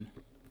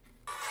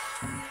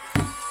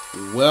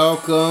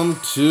Welcome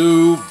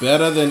to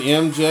Better Than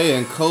MJ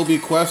and Kobe ?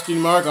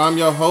 I'm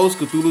your host,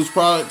 Cthulhu's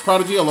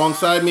Prodigy.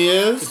 Alongside me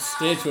is... It's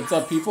Stitch. What's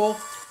up, people?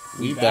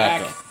 We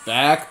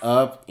back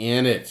up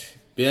in it.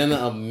 Been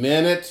a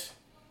minute.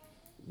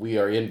 We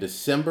are in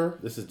December.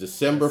 This is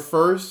December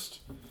 1st.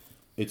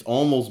 It's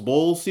almost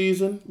bowl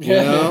season, you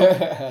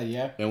know?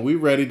 Yeah. And we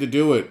ready to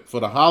do it for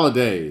the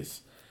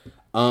holidays.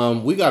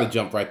 We got to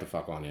jump right the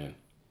fuck on in.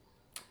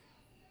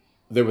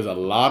 There was a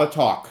lot of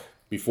talk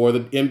before the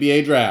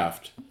NBA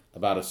draft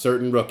about a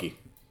certain rookie,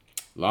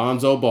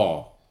 Lonzo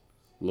Ball.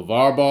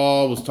 LeVar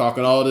Ball was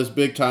talking all this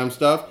big time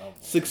stuff.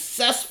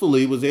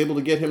 Successfully was able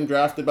to get him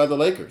drafted by the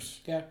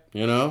Lakers. Yeah.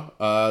 You know,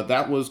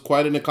 that was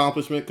quite an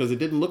accomplishment because it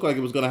didn't look like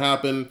it was going to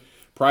happen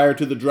prior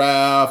to the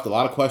draft. A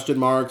lot of question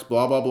marks,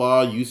 blah, blah,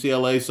 blah.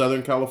 UCLA,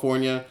 Southern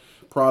California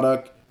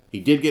product. He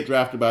did get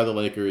drafted by the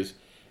Lakers,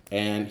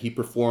 and he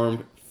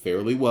performed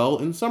fairly well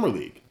in Summer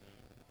League.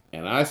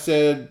 And I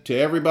said to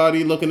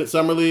everybody looking at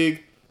Summer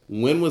League,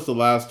 when was the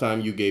last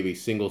time you gave a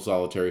single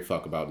solitary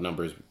fuck about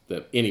numbers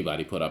that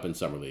anybody put up in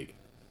Summer League?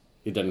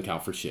 It doesn't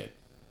count for shit.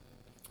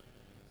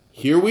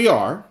 Here we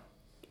are,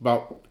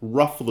 about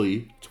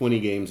roughly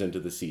 20 games into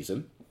the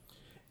season,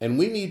 and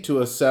we need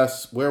to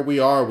assess where we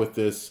are with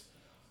this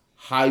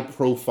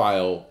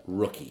high-profile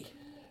rookie.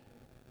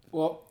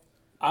 Well,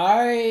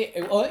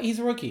 he's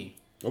a rookie.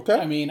 Okay.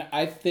 I mean,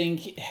 I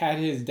think had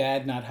his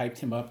dad not hyped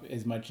him up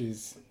as much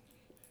as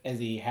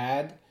he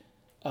had,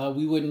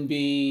 we wouldn't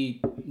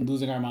be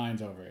losing our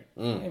minds over it.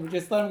 And we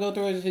just let him go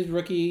through his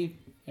rookie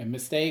and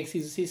mistakes.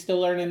 He's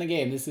still learning the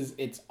game.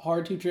 It's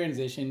hard to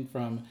transition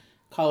from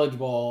college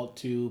ball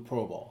to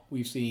pro ball.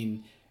 We've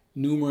seen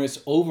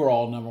numerous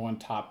overall number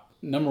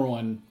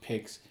one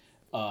picks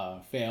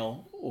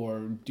fail or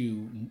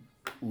do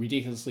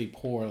ridiculously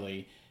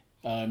poorly.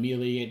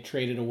 Immediately get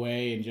traded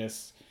away and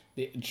just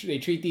they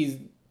treat these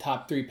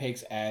top three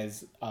picks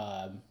as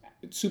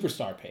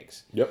superstar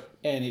picks. Yep.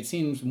 And it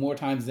seems more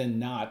times than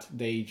not,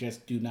 they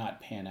just do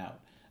not pan out.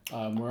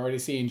 We're already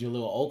seeing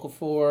Jahlil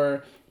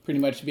Okafor pretty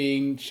much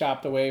being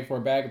shopped away for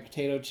a bag of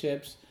potato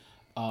chips.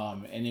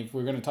 And if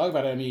we're going to talk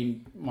about it, I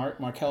mean,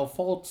 Markelle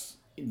Fultz,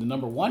 the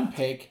number one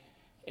pick,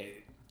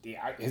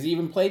 has he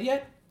even played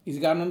yet? He's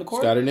gotten on the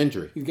court? He's got an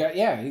injury. He's got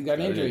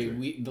an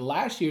injury. The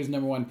last year's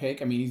number one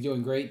pick, I mean, he's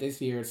doing great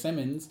this year,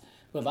 Simmons.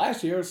 But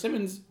last year,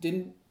 Simmons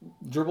didn't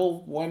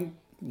dribble one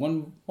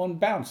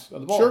bounce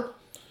of the ball. Sure.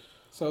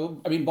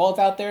 So, I mean, Ball's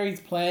out there. He's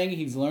playing.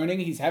 He's learning.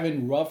 He's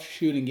having rough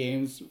shooting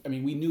games. I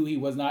mean, we knew he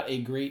was not a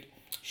great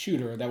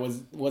shooter. That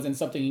wasn't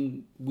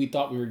something we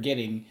thought we were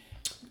getting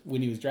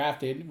when he was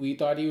drafted. We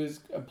thought he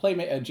was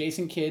a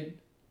Jason Kidd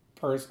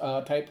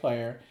type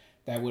player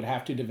that would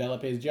have to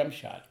develop his jump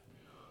shot.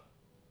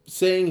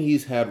 Saying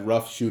he's had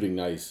rough shooting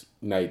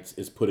nights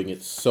is putting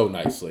it so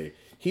nicely.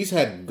 He's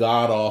had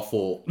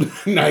god-awful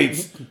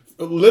nights.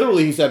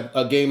 Literally, he's had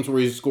games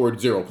where he's scored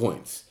 0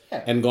 points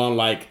and gone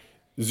like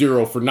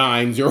 0 for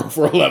 9, 0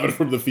 for 11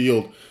 from the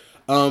field.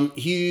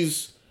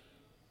 He's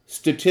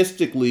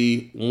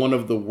statistically one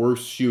of the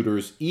worst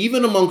shooters,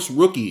 even amongst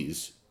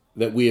rookies,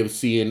 that we have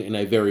seen in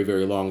a very,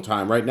 very long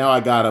time. Right now,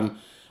 I got him,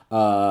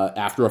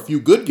 after a few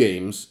good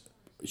games,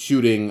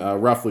 shooting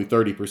roughly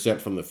 30%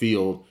 from the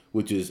field,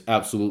 which is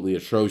absolutely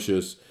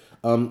atrocious.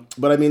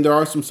 But I mean, there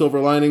are some silver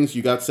linings.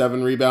 You got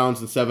 7 rebounds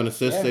and 7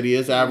 assists that he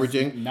is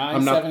averaging.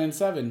 9, 7, and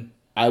 7.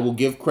 I will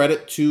give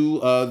credit to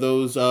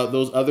those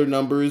other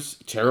numbers.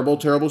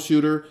 Terrible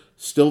shooter.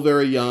 Still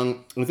very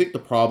young. I think the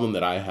problem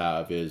that I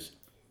have is,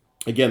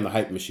 again, the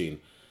hype machine.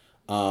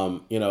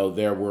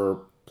 There were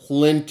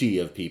plenty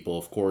of people,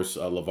 of course,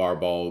 LeVar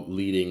Ball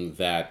leading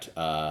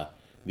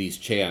these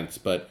chants,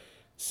 but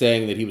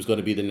saying that he was going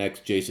to be the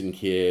next Jason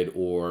Kidd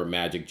or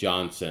Magic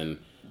Johnson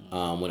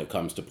when it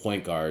comes to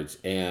point guards.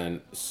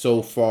 And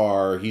so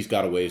far, he's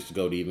got a ways to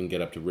go to even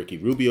get up to Ricky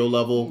Rubio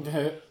level.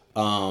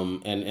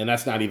 And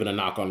that's not even a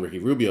knock on Ricky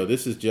Rubio.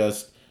 This is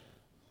just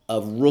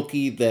a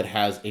rookie that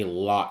has a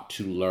lot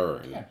to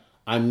learn. Yeah.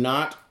 I'm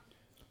not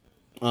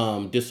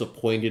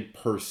disappointed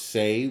per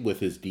se with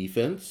his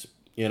defense.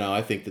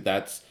 I think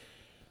that's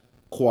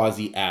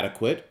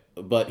quasi-adequate.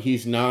 But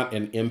he's not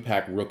an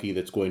impact rookie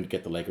that's going to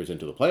get the Lakers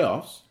into the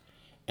playoffs.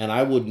 And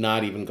I would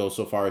not even go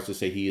so far as to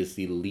say he is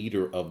the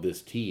leader of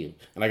this team.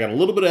 And I got a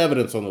little bit of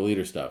evidence on the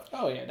leader stuff.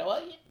 Oh, yeah. No,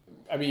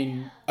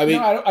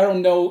 I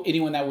don't know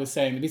anyone that was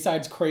saying,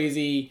 besides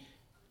crazy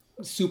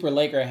super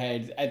Laker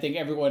heads, I think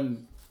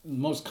everyone,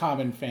 most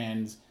common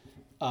fans,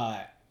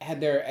 had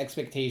their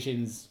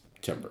expectations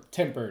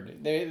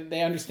tempered.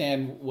 They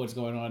understand what's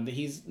going on.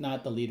 He's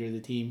not the leader of the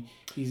team.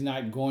 He's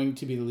not going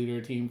to be the leader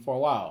of the team for a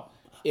while.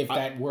 If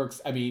that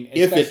works, I mean,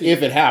 if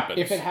it happens.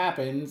 If it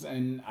happens,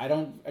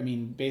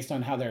 and based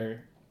on how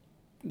they're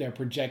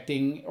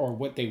projecting or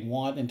what they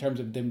want in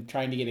terms of them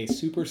trying to get a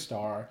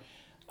superstar,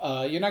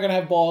 you're not gonna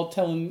have Ball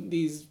telling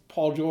these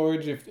Paul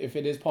George if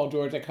it is Paul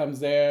George that comes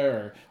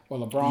there or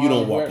LeBron. You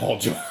don't want Paul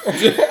George.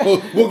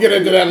 We'll get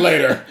into that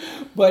later.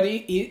 But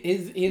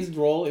his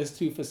role is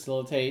to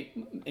facilitate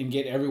and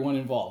get everyone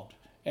involved.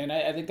 And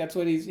I think that's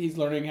what he's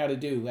learning how to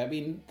do. I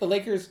mean, the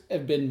Lakers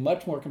have been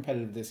much more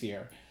competitive this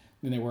year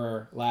than they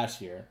were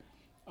last year.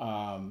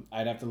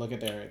 I'd have to look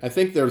at their. I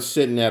think they're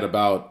sitting at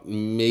about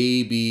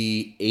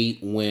maybe 8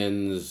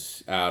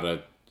 wins out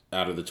of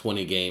the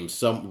 20 games,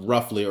 some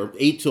roughly, or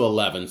 8 to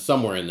 11,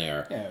 somewhere in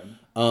there. Yeah.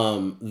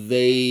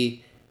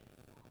 They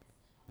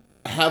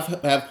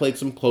have played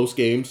some close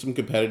games, some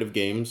competitive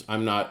games.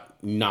 I'm not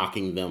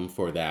knocking them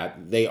for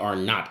that. They are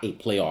not a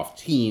playoff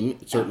team.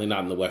 Certainly not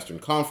in the Western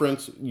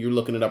Conference. You're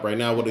looking it up right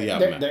now. What do you have?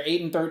 They're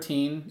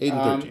 8-13.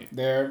 8-13.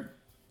 They're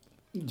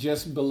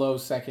just below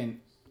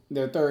second.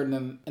 They're third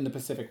in the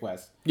Pacific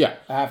West. Yeah.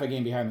 A half a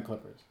game behind the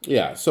Clippers.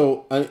 Yeah.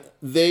 So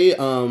they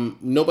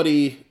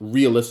nobody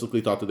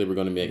realistically thought that they were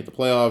going to make it to the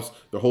playoffs.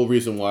 The whole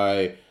reason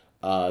why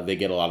they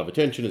get a lot of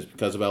attention is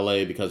because of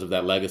LA, because of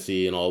that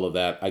legacy and all of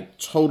that. I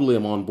totally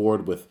am on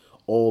board with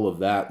all of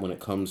that when it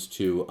comes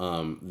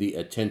to the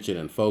attention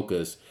and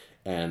focus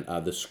and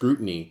the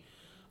scrutiny.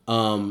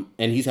 And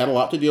he's had a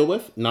lot to deal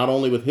with, not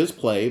only with his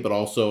play, but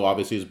also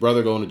obviously his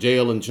brother going to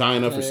jail in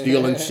China for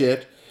stealing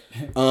shit.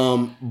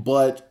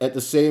 But at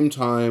the same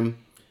time,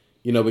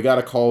 we got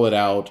to call it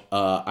out.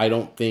 I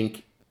don't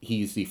think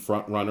he's the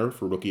front runner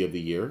for Rookie of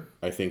the Year.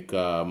 I think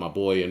my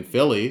boy in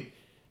Philly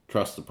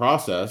trusts the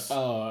process.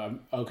 Oh,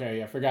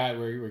 okay. I forgot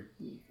we're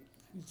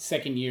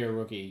second year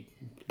rookie.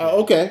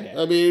 Okay.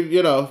 Yeah. I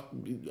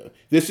mean,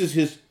 this is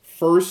his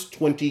first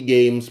 20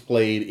 games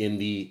played in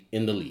the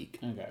league.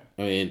 Okay.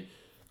 I mean,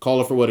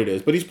 call it for what it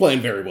is, but he's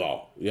playing very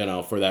well,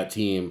 for that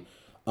team.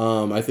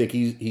 I think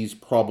he's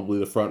probably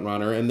the front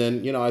runner, and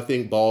then I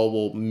think Ball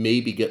will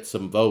maybe get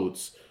some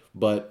votes,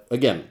 but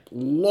again,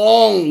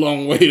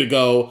 long way to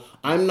go.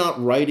 I'm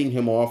not writing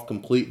him off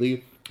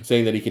completely,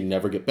 saying that he can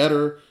never get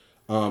better.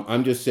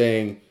 I'm just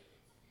saying,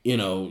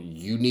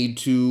 you need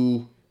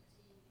to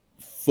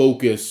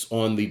focus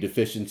on the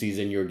deficiencies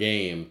in your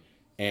game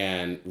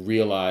and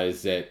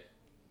realize that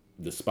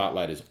the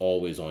spotlight is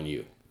always on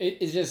you.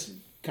 It's just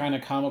kind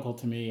of comical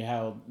to me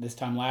how this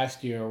time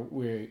last year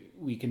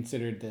we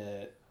considered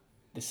the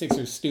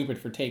Sixers stupid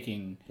for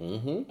taking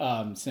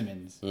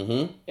Simmons,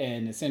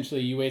 and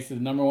essentially you wasted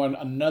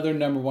another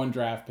number one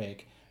draft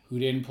pick who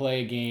didn't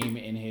play a game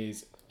in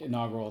his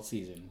inaugural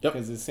season. Yep.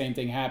 Because the same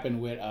thing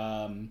happened with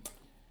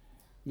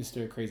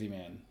Mr. Crazy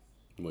Man.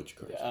 Which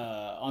crazy?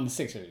 On the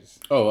Sixers.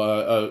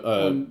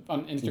 On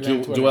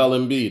Instagram, Twitter. Joel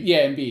Embiid.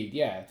 Yeah, Embiid.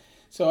 Yeah.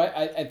 So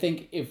I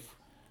think if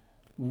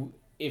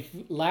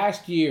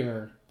last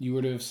year you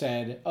would have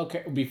said,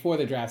 okay, before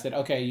the draft, said,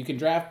 okay, you can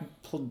draft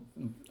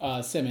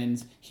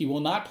Simmons. He will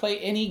not play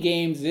any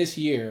games this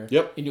year.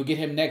 Yep. And you'll get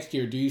him next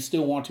year. Do you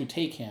still want to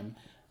take him?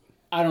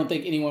 I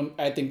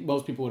think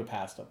most people would have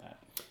passed on that.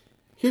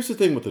 Here's the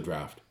thing with the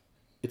draft.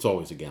 It's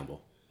always a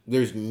gamble.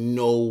 There's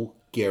no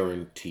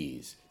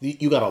guarantees.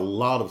 You got a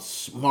lot of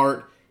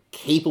smart,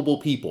 capable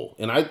people.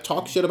 And I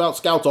talk shit about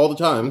scouts all the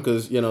time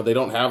because, they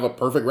don't have a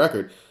perfect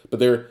record. But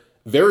they're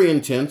very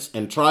intense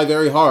and try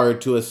very hard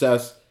to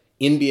assess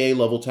NBA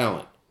level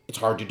talent. It's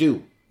hard to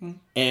do.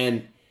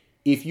 And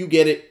if you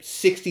get it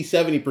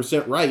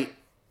 60-70% right,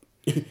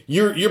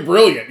 you're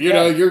brilliant.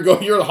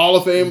 You're a Hall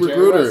of Fame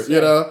recruiter,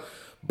 West,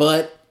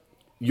 But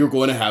you're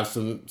going to have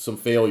some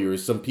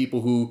failures, some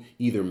people who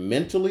either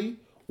mentally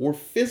or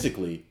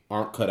physically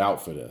aren't cut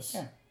out for this.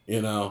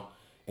 Yeah.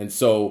 And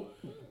so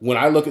when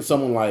I look at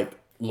someone like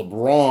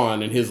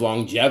LeBron and his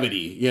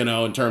longevity,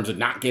 in terms of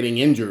not getting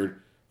injured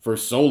for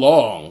so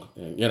long,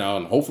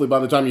 and hopefully by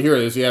the time you hear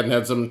this, he hadn't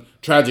had some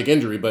tragic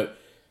injury, but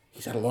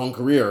he's had a long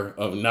career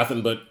of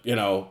nothing but,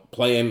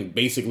 playing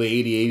basically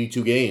 80,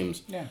 82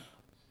 games. Yeah.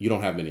 You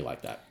don't have many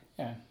like that.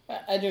 Yeah.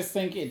 I just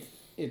think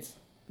it's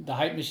the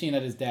hype machine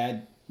that his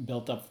dad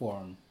built up for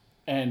him.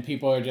 And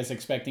people are just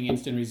expecting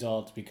instant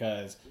results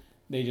because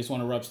they just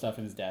want to rub stuff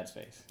in his dad's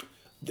face.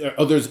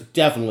 There's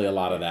definitely a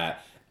lot of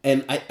that.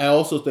 And I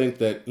also think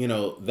that,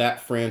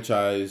 that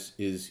franchise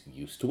is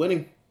used to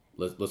winning.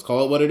 Let's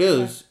call it what it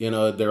is.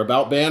 They're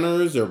about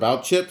banners. They're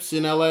about chips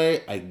in LA.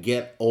 I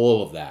get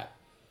all of that.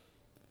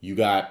 You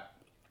got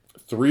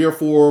 3 or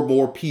 4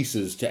 more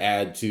pieces to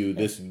add to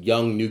this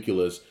young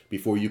nucleus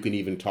before you can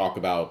even talk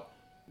about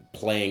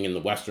playing in the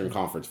Western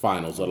Conference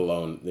Finals, let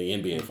alone the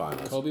NBA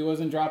Finals. Kobe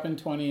wasn't dropping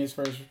 20 his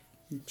first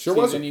Sure season.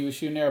 wasn't. He was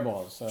shooting air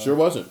balls. So Sure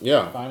wasn't.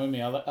 Yeah. fine with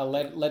me. I'll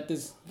let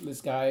this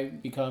guy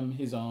become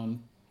his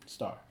own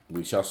star.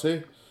 We shall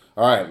see.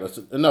 All right.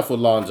 Enough with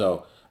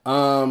Lonzo.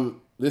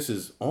 This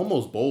is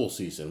almost bowl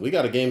season. We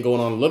got a game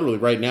going on literally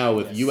right now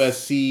with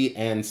USC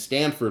and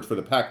Stanford for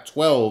the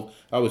Pac-12.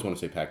 I always want to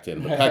say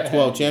Pac-10, but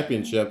Pac-12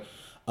 championship.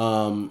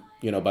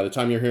 By the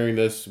time you're hearing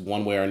this,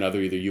 one way or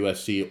another, either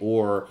USC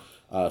or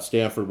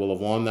Stanford will have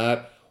won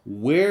that.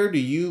 Where do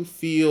you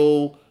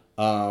feel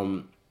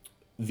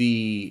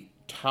the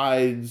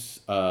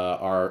tides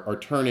are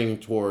turning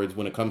towards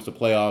when it comes to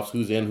playoffs?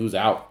 Who's in, who's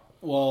out?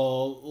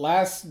 Well,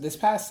 this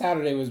past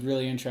Saturday was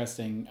really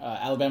interesting.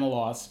 Alabama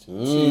lost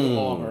to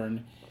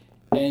Auburn,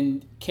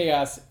 and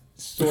chaos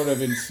sort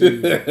of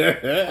ensued.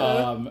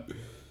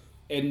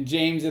 And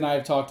James and I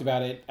have talked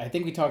about it. I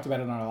think we talked about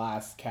it on our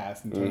last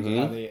cast in terms of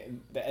how the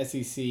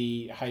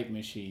SEC hype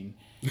machine.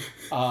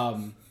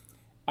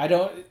 I I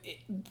don't.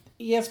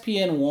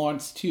 ESPN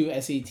wants two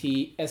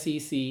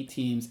SEC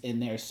teams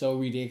in there so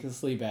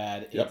ridiculously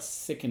bad. Yep. It's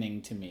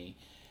sickening to me.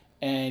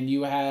 And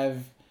you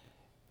have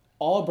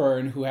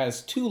Auburn, who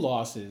has 2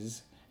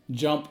 losses,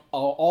 jump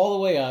all the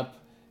way up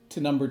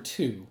to number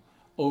 2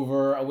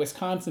 over a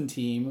Wisconsin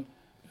team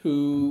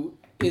who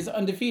is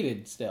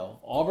undefeated still.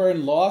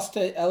 Auburn lost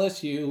to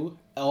LSU.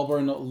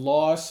 Auburn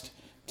lost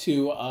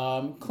to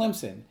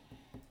Clemson.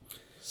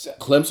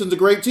 Clemson's a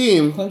great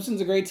team. Clemson's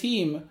a great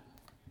team.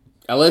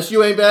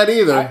 LSU ain't bad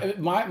either.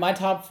 My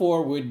top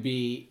 4 would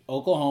be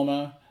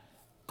Oklahoma,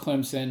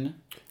 Clemson.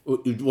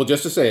 Well,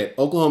 just to say it,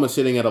 Oklahoma's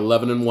sitting at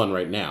 11-1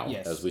 right now,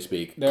 Yes. as we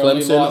speak. Their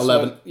only Clemson loss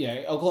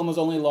 11. Oklahoma's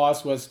only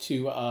loss was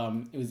to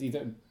it was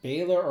either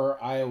Baylor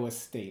or Iowa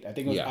State. I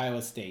think it was Yeah.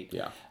 Iowa State.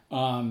 Yeah.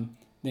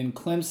 Then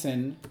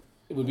Clemson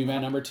would be my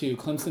number 2.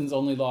 Clemson's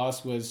only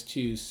loss was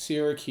to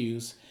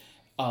Syracuse.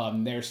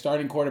 Their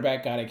starting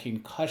quarterback got a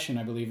concussion,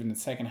 I believe, in the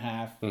second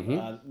half,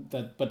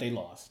 but they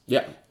lost.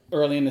 Yeah.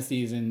 Early in the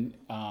season.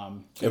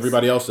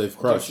 Everybody else they've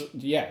crushed.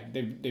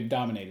 They've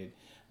dominated.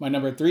 My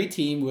number 3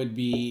 team would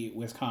be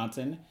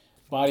Wisconsin.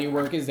 Body of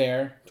work is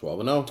there.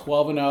 12-0.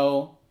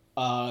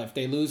 12-0. If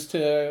they lose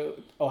to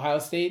Ohio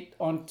State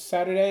on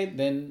Saturday,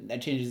 then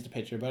that changes the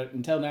picture. But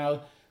until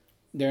now,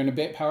 they're in a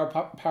bit Power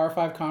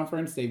 5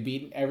 conference. They've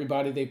beaten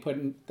everybody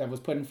that was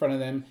put in front of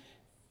them.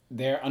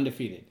 They're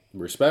undefeated.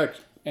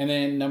 Respect. And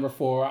then number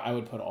 4, I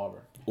would put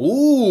Auburn.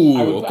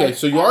 Ooh, okay.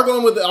 So you are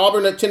going with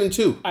Auburn at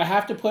 10-2. I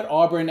have to put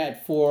Auburn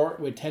at 4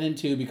 with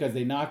 10-2 because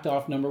they knocked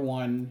off number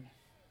 1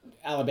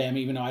 Alabama,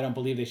 even though I don't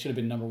believe they should have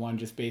been number 1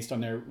 just based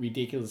on their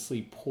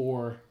ridiculously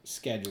poor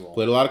schedule.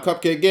 Played a lot of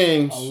cupcake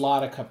games. A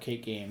lot of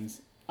cupcake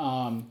games.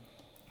 And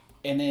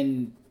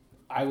then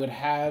I would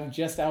have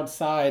just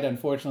outside,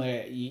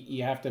 unfortunately,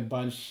 you have to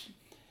bunch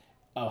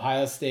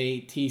Ohio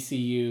State,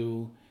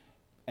 TCU,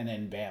 and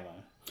then Bama.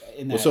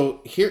 Well,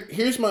 so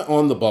here's my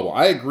on the bubble.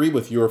 I agree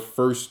with your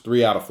first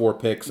 3 out of 4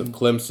 picks of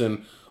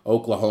Clemson,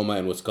 Oklahoma,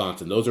 and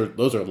Wisconsin. Those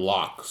are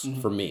locks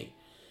for me.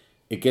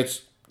 It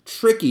gets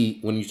tricky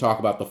when you talk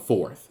about the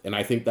 4th, and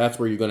I think that's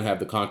where you're going to have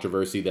the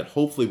controversy that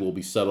hopefully will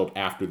be settled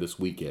after this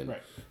weekend.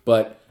 Right.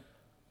 But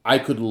I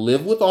could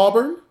live with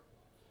Auburn.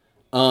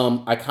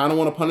 I kind of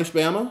want to punish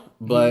Bama,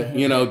 but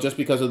just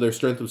because of their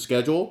strength of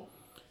schedule.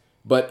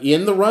 But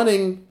in the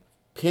running,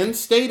 Penn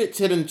State at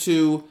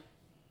 10-2.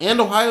 And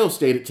Ohio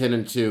State at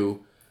 10-2,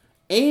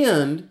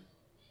 and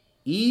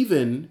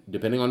even,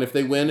 depending on if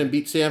they win and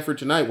beat Stanford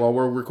tonight while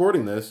we're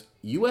recording this,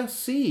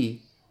 USC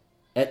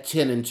at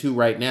 10-2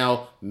 right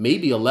now,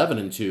 maybe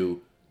 11-2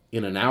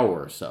 in an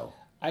hour or so.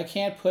 I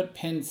can't put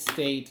Penn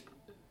State,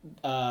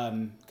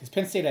 because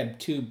Penn State had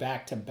 2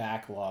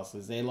 back-to-back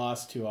losses. They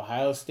lost to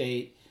Ohio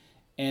State,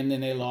 and then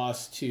they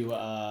lost to,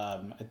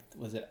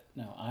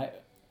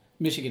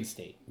 Michigan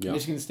State. Yeah.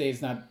 Michigan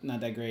State's not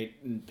that great.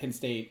 And Penn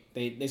State,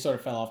 they sort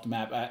of fell off the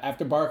map.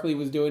 After Barkley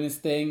was doing his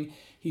thing,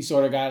 he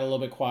sort of got a little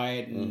bit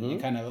quiet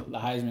and kind of the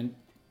Heisman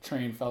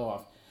train fell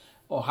off.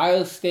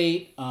 Ohio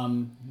State,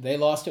 they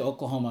lost to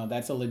Oklahoma.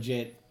 That's a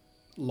legit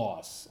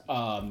loss.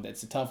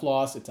 It's a tough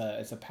loss.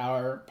 It's a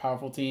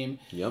powerful team.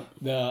 Yep.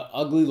 The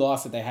ugly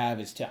loss that they have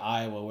is to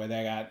Iowa, where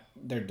they got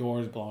their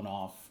doors blown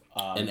off.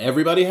 And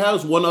everybody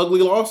has one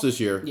ugly loss this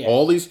year. Yeah.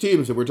 All these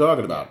teams that we're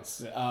talking about.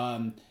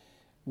 Yes.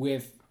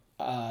 With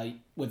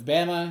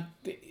Bama,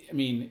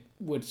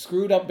 what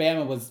screwed up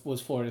Bama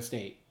was Florida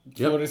State. Yep.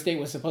 Florida State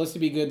was supposed to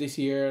be good this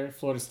year.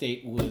 Florida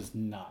State was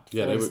not.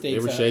 Yeah, Florida they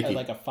were shaky.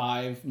 Like a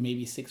 5,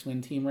 maybe 6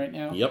 win team right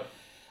now. Yep.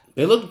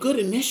 They looked good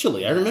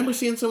initially. I remember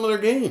seeing some of their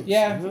games.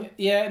 Yeah,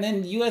 yeah, and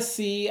then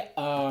USC.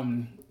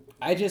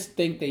 I just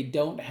think they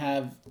don't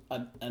have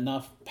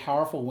enough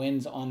powerful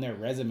wins on their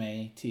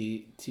resume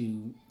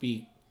to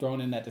be thrown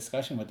in that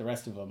discussion with the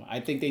rest of them. I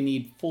think they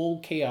need full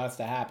chaos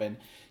to happen.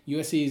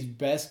 USC's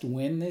best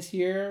win this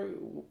year,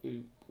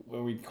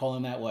 are we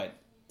calling that what?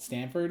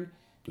 Stanford?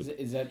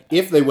 Is that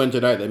if they win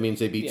tonight? That means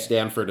they beat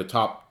Stanford, a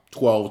top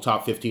 12,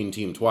 top 15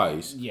 team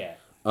twice. Yeah.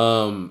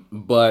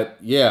 But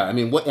yeah,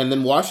 and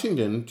then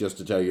Washington, just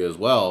to tell you as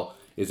well,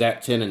 is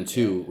at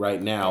 10-2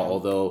 right now.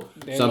 Although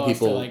they some lost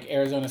people to like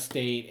Arizona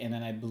State, and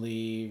then I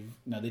believe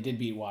they did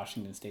beat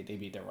Washington State. They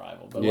beat their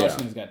rival, but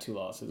Washington's got 2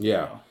 losses.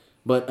 Yeah,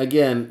 but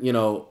again,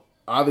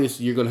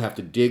 obviously you're going to have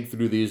to dig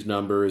through these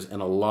numbers,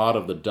 and a lot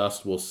of the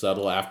dust will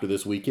settle after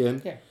this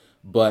weekend. Yeah.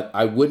 But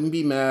I wouldn't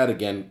be mad,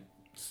 again,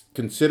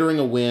 considering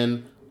a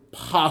win,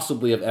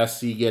 possibly of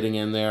SC getting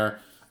in there.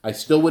 I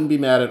still wouldn't be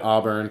mad at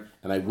Auburn,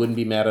 and I wouldn't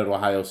be mad at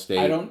Ohio State.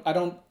 I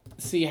don't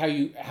see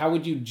how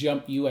would you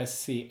jump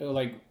USC?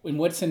 Like, in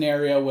what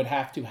scenario would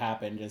have to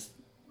happen, just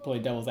play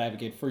devil's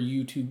advocate, for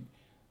you to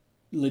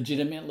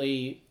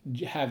legitimately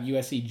have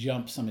USC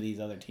jump some of these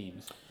other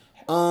teams?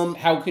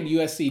 How could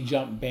USC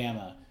jump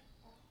Bama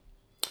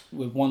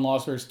with 1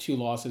 loss versus 2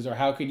 losses, or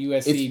how could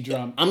USC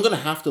jump? I'm going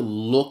to have to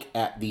look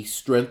at the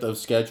strength of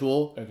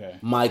schedule. Okay.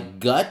 My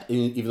gut,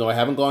 even though I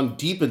haven't gone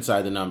deep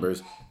inside the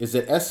numbers, is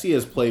that SC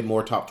has played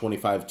more top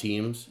 25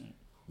 teams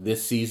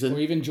this season. Or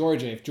even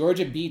Georgia. If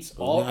Georgia beats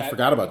I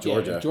forgot about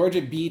Georgia. If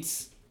Georgia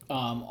beats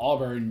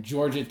Auburn,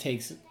 Georgia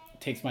takes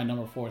takes my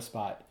number 4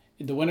 spot.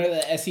 The winner of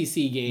the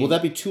SEC game. Will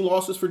that be 2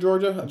 losses for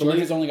Georgia? I believe?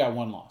 Georgia's only got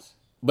 1 loss.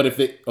 But if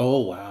they... Oh,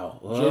 wow.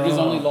 Georgia's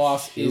only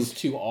loss is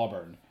to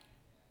Auburn.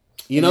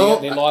 You know...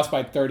 They lost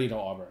by 30 to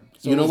Auburn.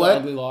 So you know it was what? an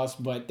ugly loss,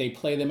 but they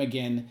play them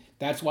again.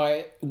 That's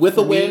why... With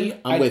a win,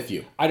 I'm with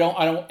you. I don't...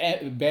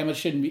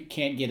 Bama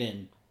can't get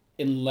in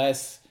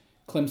unless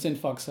Clemson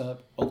fucks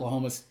up,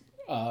 Oklahoma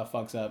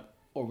fucks up,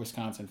 or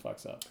Wisconsin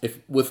fucks up. If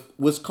with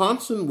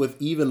Wisconsin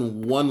with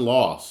even 1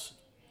 loss,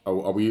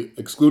 are we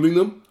excluding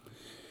them?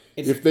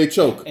 If they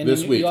choke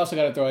this week. You also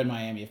got to throw in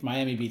Miami. If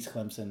Miami beats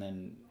Clemson,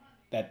 then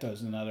that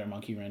throws another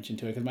monkey wrench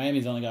into it because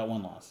Miami's only got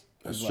 1 loss.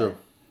 That's true.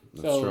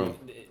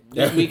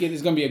 This weekend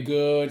is going to be a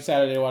good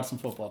Saturday to watch some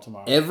football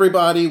tomorrow.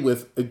 Everybody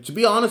with, to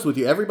be honest with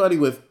you, everybody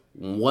with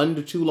 1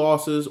 to 2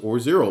 losses or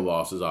 0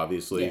 losses,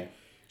 obviously,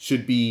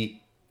 should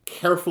be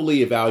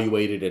carefully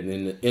evaluated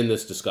in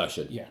this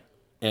discussion. Yeah.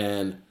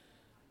 And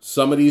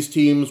some of these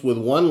teams with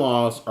 1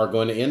 loss are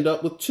going to end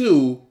up with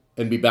 2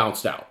 and be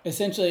bounced out.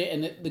 Essentially,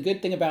 and the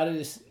good thing about it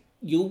is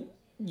you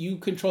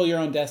control your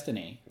own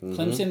destiny. Mm-hmm.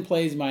 Clemson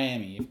plays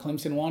Miami. If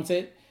Clemson wants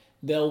it,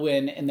 they'll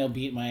win and they'll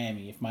beat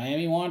Miami. If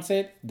Miami wants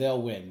it,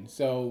 they'll win.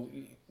 So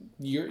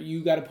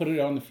you got to put it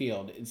on the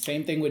field.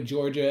 Same thing with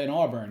Georgia and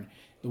Auburn.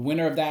 The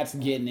winner of that's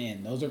getting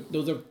in. Those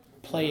are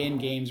play-in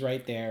games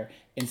right there.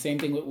 And same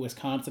thing with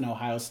Wisconsin.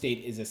 Ohio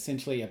State is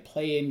essentially a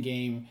play-in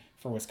game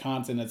for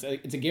Wisconsin. It's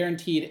a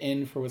guaranteed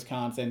in for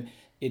Wisconsin.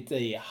 It's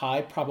a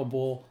high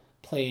probable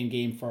play-in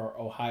game for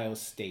Ohio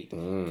State.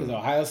 Because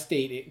Ohio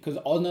State, because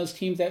all those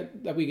teams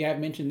that we have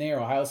mentioned there,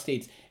 Ohio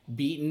State's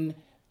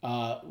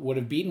would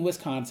have beaten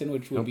Wisconsin,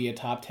 which would be a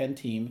top 10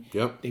 team.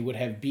 Yep. They would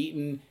have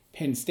beaten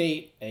Penn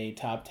State, a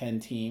top 10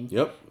 team.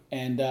 Yep.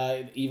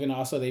 And even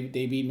also they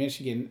beat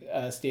Michigan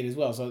State as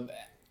well. So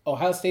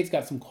Ohio State's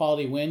got some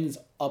quality wins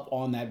up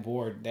on that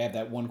board. They have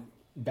that 1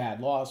 bad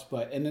loss,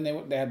 and then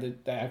they have the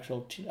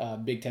actual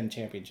Big Ten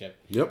championship.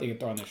 Yep. They can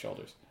throw on their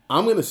shoulders.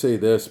 I'm going to say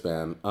this,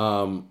 man.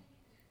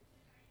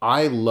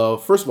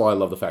 First of all, I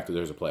love the fact that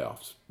there's a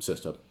playoffs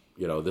system.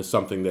 You know, this is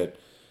something that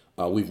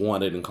we've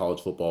wanted in college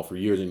football for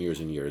years and years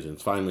and years, and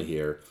it's finally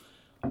here.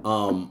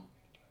 No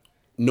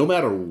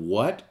matter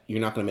what,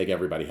 you're not going to make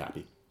everybody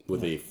happy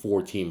with a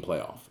 4-team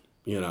playoff.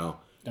 You know.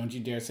 Don't you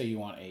dare say you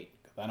want 8,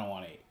 because I don't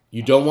want 8.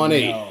 You don't want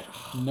 8.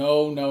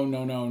 No.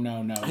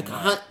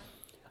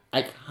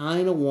 I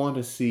kind of want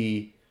to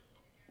see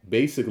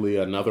basically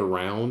another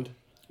round.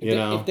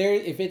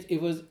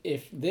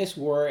 If this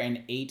were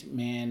an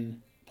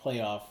 8-man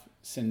playoff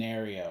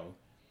scenario,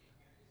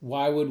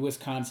 why would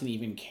Wisconsin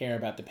even care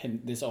about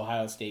this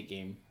Ohio State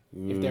game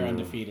if they're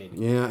undefeated?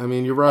 Yeah, I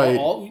mean, you're right.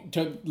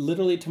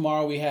 Literally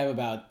tomorrow we have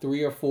about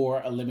 3 or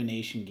 4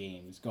 elimination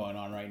games going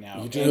on right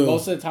now. You do. And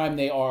most of the time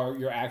they are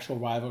your actual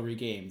rivalry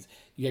games.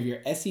 You have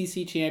your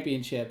SEC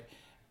championship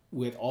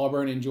with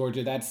Auburn and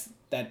Georgia.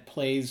 That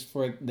plays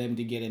for them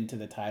to get into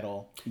the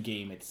title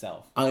game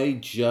itself. I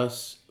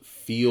just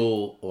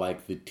feel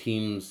like the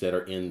teams that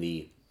are in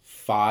the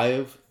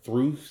 5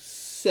 through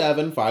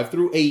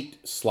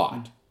 8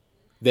 slot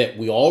that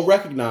we all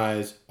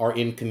recognize are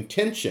in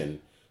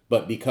contention,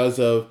 but because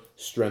of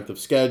strength of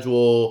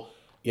schedule,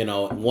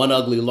 1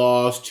 ugly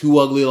loss, 2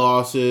 ugly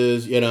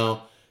losses,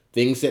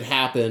 things that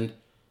happened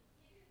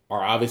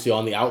are obviously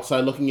on the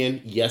outside looking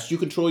in. Yes, you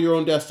control your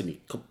own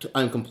destiny.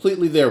 I'm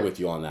completely there with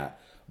you on that.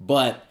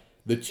 But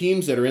the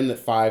teams that are in the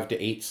 5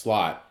 to 8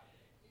 slot,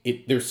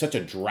 there's such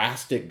a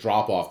drastic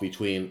drop off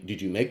between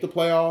did you make the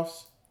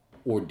playoffs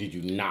or did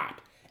you not?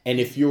 And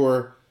if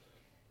you're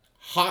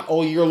hot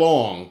all year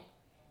long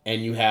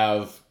and you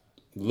have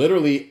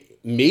literally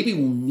maybe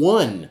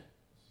 1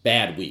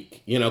 bad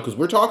week, because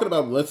we're talking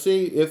about, let's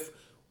say if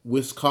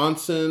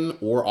Wisconsin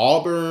or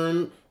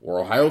Auburn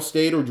or Ohio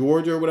State or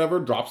Georgia or whatever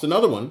drops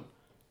another one,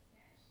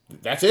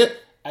 that's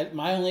it.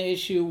 My only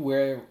issue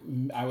where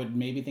I would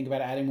maybe think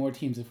about adding more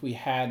teams if we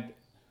had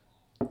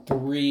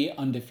 3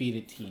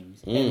 undefeated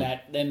teams, and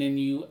then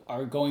you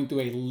are going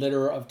through a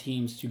litter of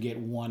teams to get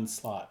 1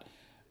 slot.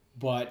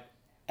 But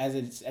as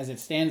it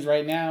stands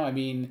right now, I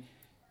mean,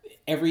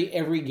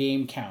 every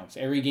game counts.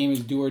 Every game is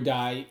do or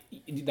die.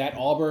 That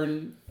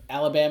Auburn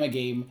Alabama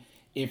game.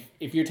 If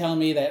you're telling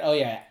me that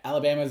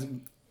Alabama's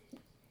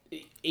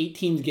 8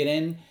 teams get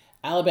in,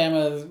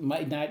 Alabama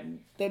might not.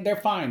 They're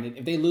fine.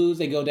 If they lose,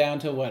 they go down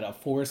to a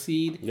 4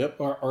 seed. Yep.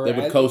 Or they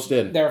would coast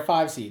in. They're a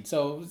 5 seed,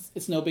 so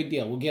it's no big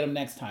deal. We'll get them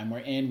next time. We're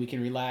in. We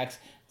can relax.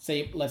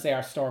 Let's say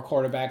our star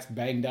quarterback's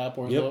banged up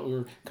or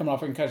we're coming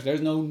off a concussion.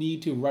 There's no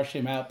need to rush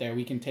him out there.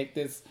 We can take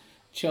this,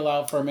 chill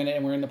out for a minute,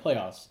 and we're in the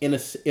playoffs. In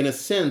a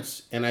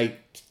sense, and I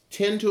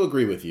tend to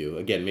agree with you.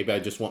 Again, maybe I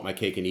just want my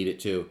cake and eat it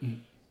too. Mm-hmm.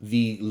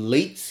 The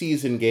late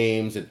season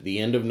games at the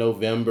end of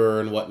November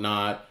and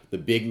whatnot, the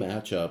big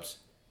matchups,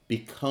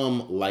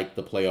 become like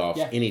the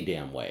playoffs any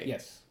damn way.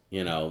 Yes.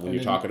 When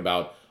you're talking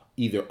about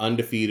either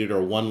undefeated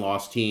or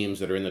 1-loss teams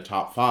that are in the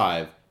top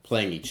 5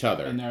 playing each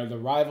other. And they're the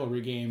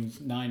rivalry games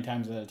 9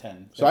 times out of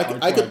 10. So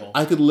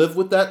I could live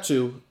with that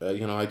too. I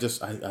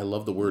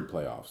love the word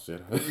playoffs.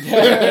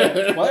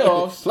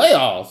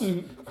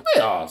 Playoffs.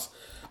 Playoffs.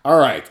 All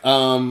right.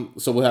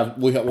 So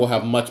we'll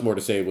have much more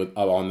to say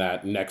on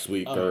that next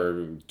week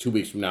or 2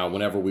 weeks from now,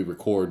 whenever we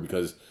record,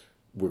 because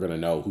we're gonna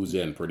know who's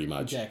in pretty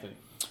much. Exactly.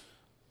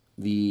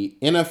 The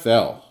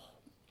NFL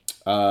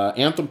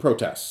anthem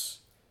protests.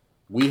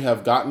 We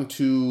have gotten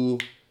to.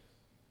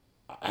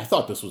 I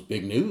thought this was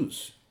big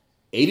news.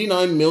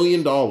 $89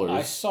 million.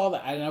 I saw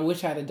that, and I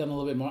wish I had done a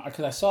little bit more,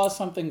 because I saw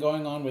something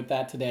going on with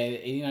that today.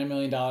 $89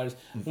 million.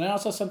 But I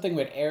also saw something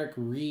with Eric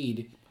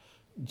Reed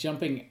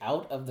jumping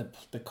out of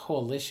the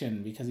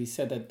coalition because he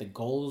said that the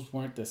goals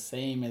weren't the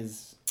same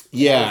as.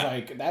 Yeah, I was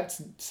like,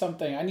 that's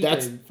something I need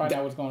to find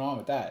out what's going on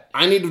with that.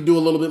 I need to do a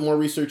little bit more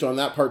research on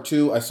that part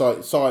too. I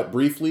saw it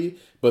briefly,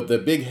 but the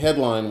big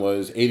headline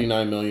was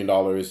 $89 million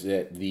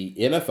that the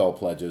NFL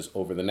pledges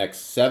over the next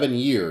 7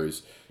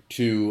 years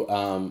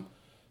to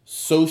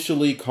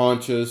socially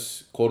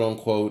conscious, quote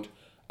unquote,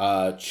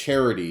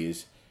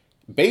 charities.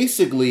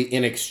 Basically,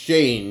 in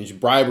exchange,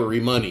 bribery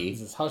money.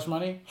 Is this hush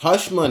money?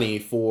 Hush money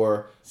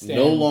for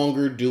no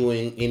longer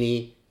doing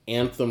any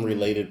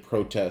anthem-related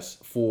protests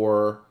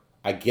for,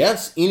 I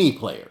guess, any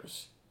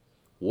players.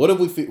 What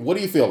do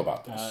you feel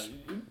about this?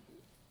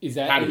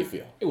 How do you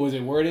feel? Was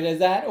it worded as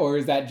that, or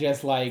is that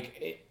just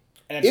like?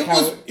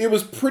 It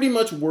was pretty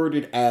much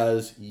worded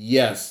as,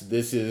 yes,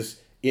 this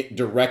is it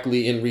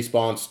directly in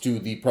response to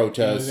the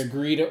protests. It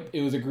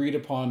was agreed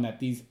upon that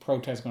these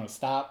protests are going to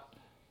stop.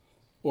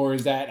 Or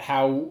is that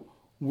how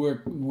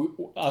we're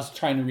us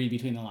trying to read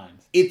between the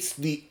lines? It's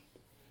the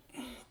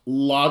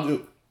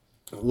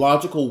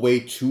logical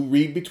way to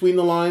read between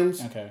the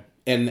lines. Okay.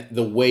 And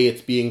the way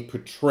it's being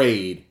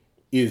portrayed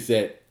is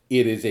that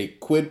it is a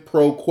quid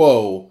pro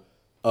quo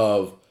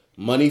of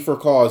money for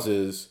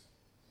causes,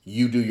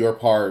 you do your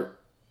part,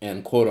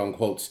 and quote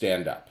unquote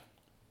stand up.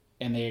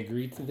 And they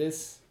agreed to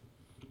this?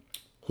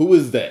 Who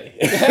is they?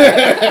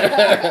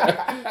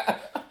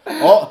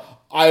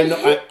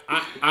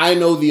 I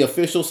know the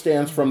official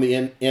stance from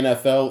the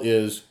NFL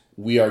is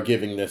we are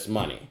giving this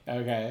money.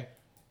 Okay.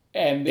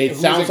 And it who's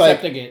sounds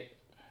accepting like it?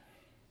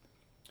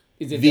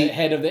 Is it the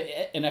head of the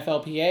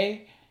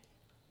NFLPA?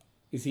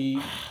 Is he?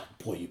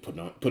 Boy, you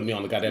putting me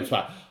on the goddamn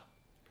spot.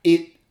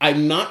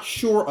 I'm not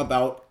sure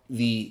about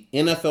the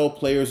NFL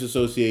Players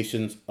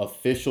Association's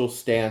official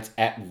stance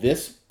at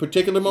this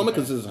particular moment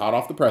because this is hot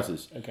off the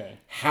presses. Okay.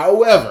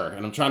 However,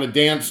 and I'm trying to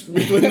dance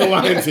between the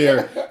lines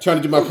here, trying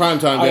to do my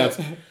primetime dance.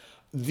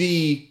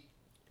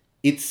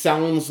 It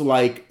sounds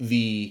like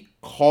the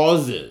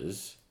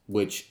causes,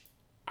 which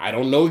I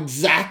don't know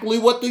exactly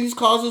what these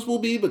causes will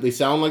be, but they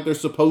sound like they're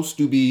supposed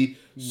to be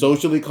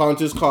socially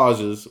conscious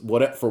causes,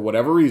 for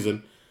whatever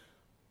reason,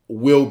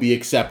 will be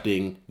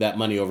accepting that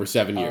money over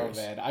 7 years.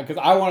 Oh, man. Because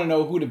I want to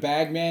know who the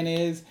bag man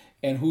is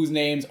and whose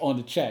name's on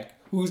the check.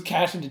 Who's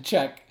cashing the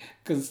check.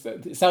 Because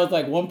it sounds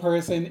like one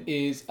person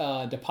is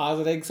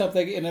depositing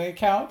something in an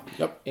account.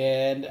 Yep.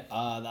 And the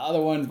other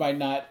ones might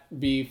not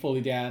be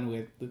fully down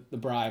with the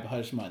bribe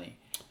hush money.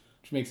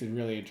 Which makes it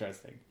really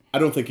interesting. I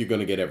don't think you're going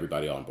to get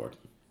everybody on board.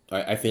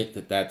 I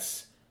think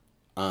that's...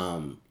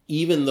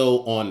 even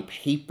though on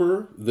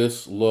paper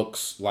this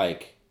looks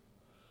like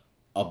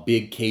a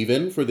big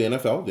cave-in for the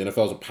NFL. The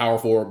NFL is a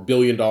powerful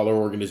billion-dollar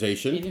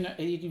organization. 89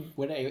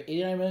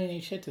 million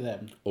ain't shit to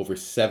them. Over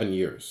 7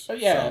 years. Oh,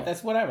 yeah, so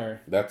that's whatever.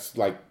 That's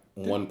like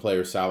one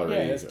player's salary.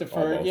 Yeah, it's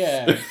deferred. Almost.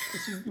 Yeah,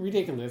 it's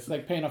ridiculous. It's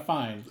like paying a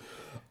fine.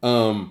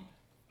 And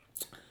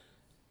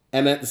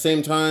at the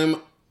same time,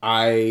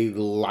 I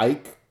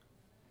like,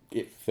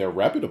 if they're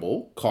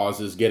reputable,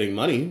 causes getting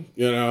money.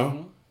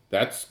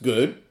 That's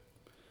good.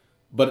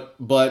 But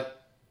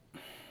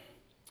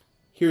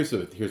here's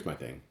my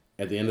thing.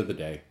 At the end of the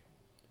day,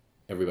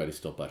 everybody's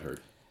still butthurt.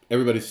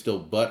 Everybody's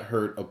still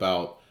butthurt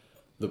about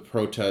the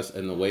protest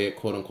and the way it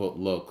quote unquote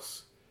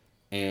looks,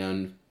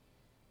 and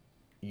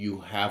you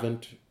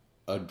haven't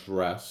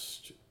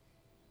addressed,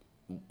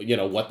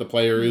 what the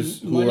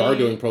players who are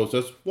doing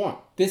protests want.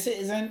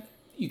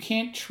 You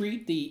can't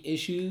treat the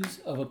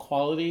issues of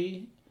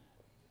equality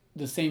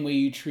the same way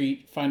you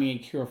treat finding a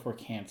cure for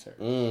cancer.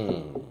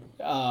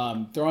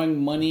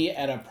 Throwing money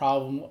at a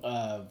problem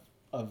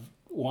of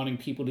wanting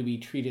people to be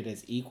treated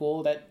as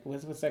equal,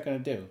 what's that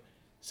going to do?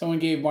 Someone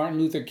gave Martin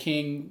Luther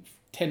King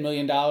 $10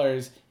 million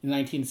in the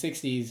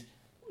 1960s.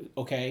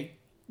 Okay,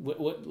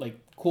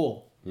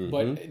 cool. Mm-hmm.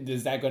 But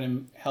is that going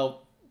to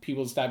help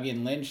people stop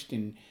getting lynched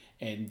and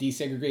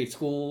desegregate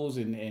schools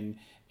and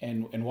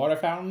water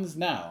fountains?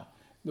 No.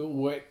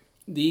 What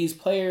these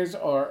players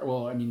are,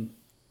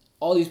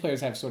 all these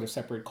players have sort of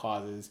separate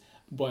causes,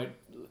 but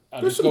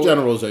there's some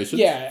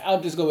generalizations. Yeah,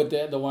 I'll just go with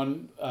the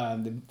one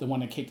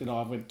that kicked it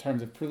off in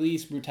terms of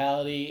police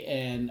brutality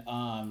and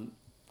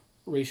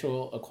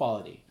racial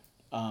equality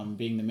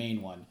being the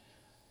main one.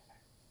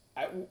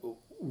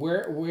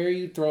 Where are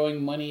you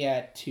throwing money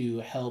at to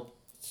help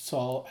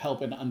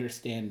in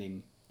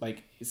understanding?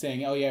 Like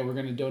saying, oh yeah, we're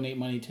going to donate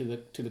money to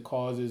the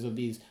causes of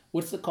these.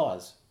 What's the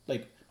cause?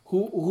 Like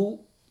who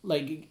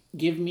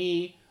give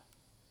me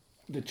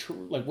the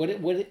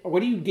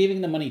what are you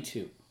giving the money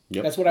to?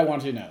 Yep. That's what I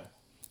want to know.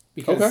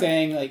 Because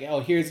saying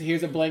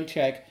here's a blank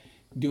check,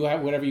 do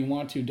whatever you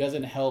want to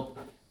doesn't help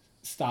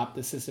stop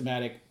the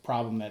systematic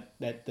problem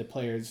that the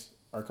players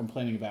are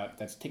complaining about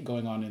that's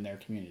going on in their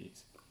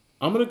communities.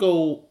 I'm going to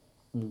go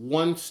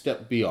one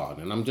step beyond,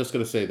 and I'm just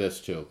going to say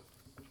this too.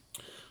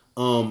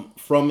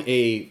 From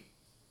the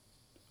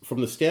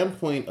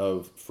standpoint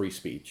of free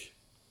speech,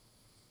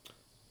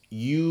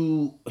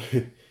 you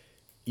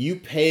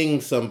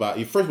paying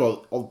somebody, first of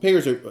all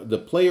the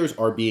players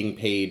are being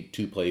paid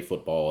to play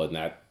football, and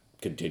that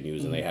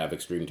continues, and they have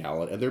extreme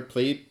talent, and they're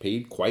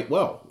paid quite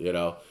well,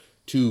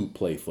 to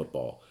play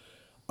football.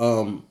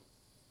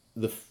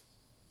 The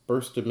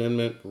First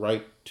Amendment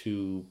right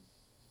to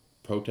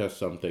protest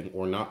something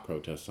or not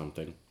protest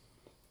something,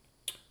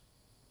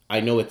 I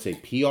know it's a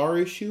PR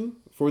issue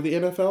for the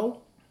NFL,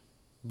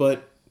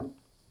 but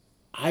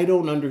I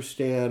don't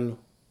understand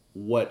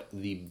what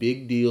the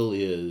big deal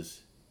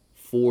is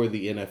for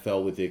the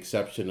NFL, with the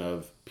exception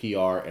of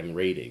PR and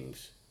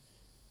ratings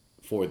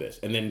for this.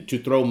 And then to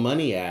throw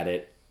money at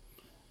it,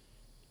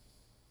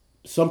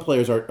 some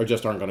players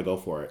just aren't going to go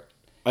for it.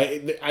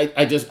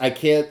 I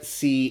can't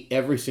see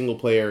every single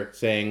player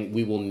saying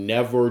we will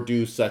never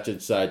do such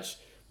and such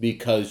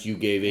because you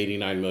gave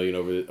 $89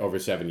 million over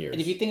 7 years.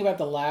 And if you think about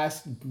the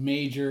last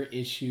major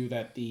issue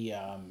that the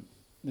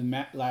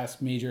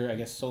last major, I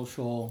guess,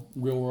 social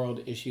real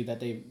world issue that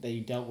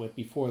they dealt with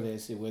before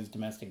this, it was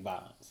domestic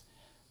violence.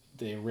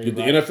 Did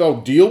the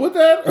NFL deal with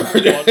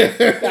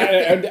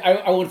that?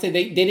 I won't say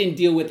they didn't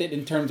deal with it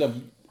in terms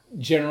of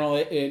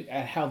general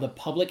how the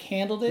public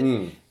handled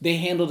it. They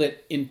handled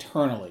it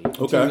internally.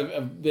 In terms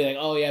of being like,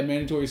 oh yeah,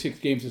 mandatory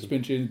 6-game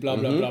suspensions, blah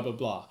blah blah blah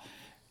blah,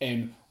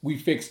 and we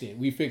fixed it.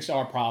 We fixed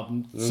our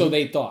problem. So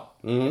they thought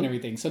and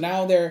everything. So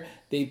now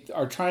they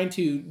are trying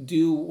to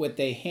do what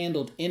they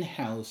handled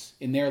in-house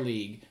in their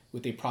league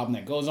with a problem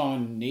that goes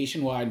on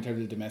nationwide in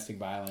terms of domestic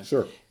violence.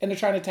 Sure. And they're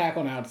trying to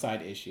tackle an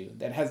outside issue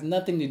that has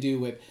nothing to do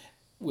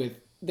with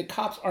the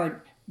cops aren't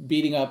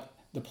beating up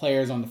the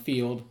players on the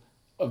field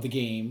of the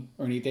game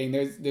or anything.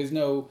 There's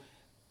no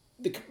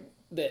the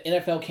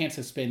NFL can't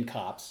suspend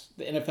cops.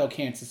 The NFL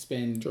can't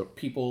suspend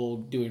people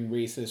doing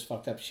racist,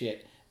 fucked up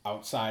shit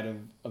outside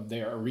of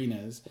their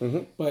arenas.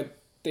 But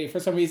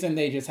for some reason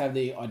they just have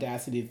the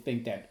audacity to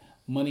think that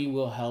money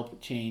will help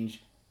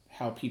change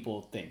how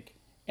people think.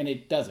 And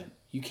it doesn't.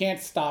 You can't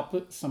stop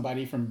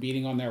somebody from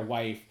beating on their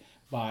wife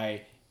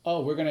by,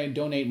 oh, we're going to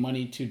donate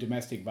money to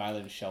domestic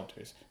violence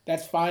shelters.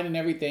 That's fine and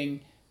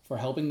everything for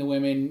helping the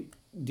women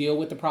deal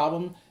with the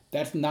problem.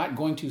 That's not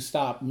going to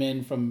stop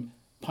men from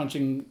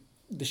punching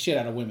the shit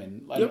out of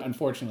women.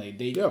 Unfortunately,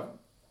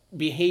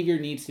 behavior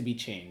needs to be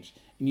changed.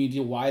 You need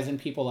to wisen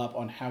people up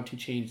on how to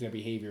change their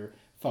behavior.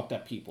 Fucked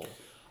up people.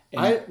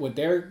 And what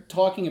they're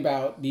talking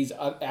about, these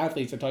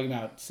athletes are talking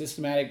about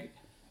systematic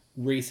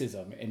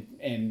racism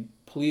and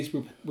police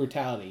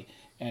brutality.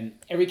 And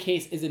every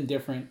case isn't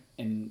different.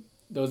 And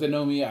those that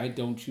know me, I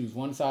don't choose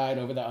one side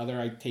over the other.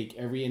 I take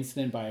every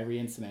incident by every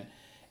incident.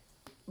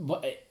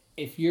 But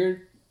if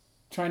you're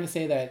trying to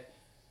say that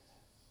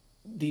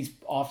these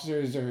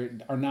officers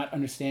are not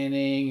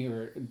understanding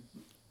or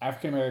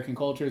African American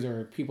cultures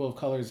or people of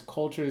color's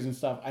cultures and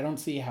stuff, I don't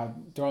see how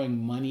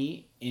throwing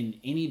money in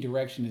any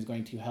direction is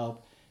going to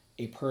help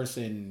a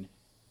person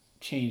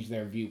change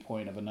their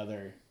viewpoint of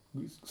another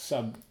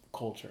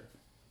subculture.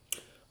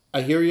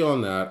 I hear you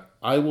on that.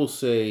 I will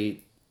say,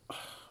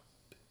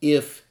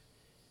 if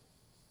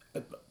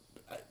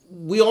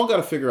we all got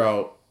to figure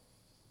out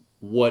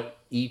what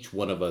each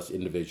one of us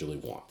individually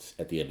wants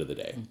at the end of the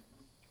day.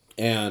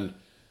 And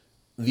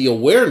the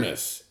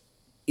awareness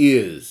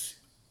is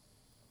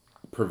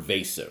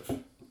pervasive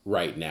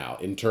right now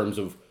in terms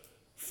of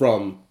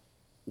from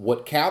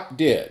what Cap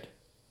did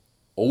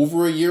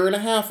over a year and a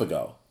half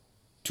ago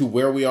to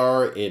where we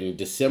are in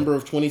December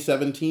of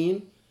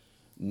 2017.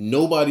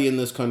 Nobody in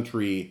this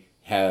country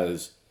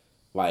has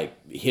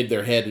hid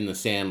their head in the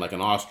sand like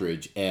an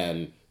ostrich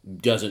and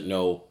doesn't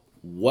know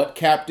what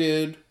Cap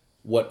did,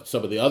 what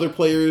some of the other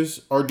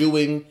players are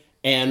doing,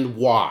 and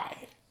why.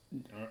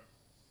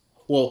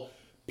 Well,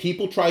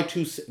 people try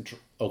to...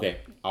 Okay,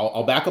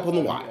 I'll back up on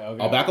the why.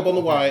 I'll back up on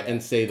the why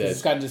and say that...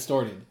 It's gotten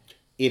distorted.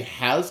 It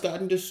has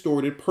gotten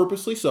distorted,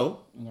 purposely so,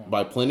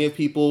 by plenty of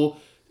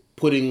people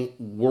putting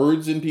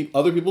words in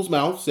other people's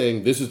mouths,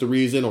 saying this is the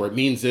reason, or it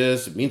means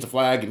this, it means a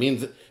flag, it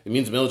means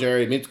the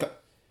military, it means...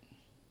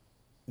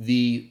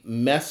 The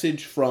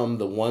message from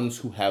the ones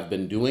who have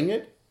been doing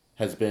it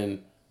has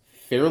been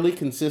fairly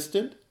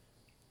consistent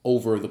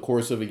over the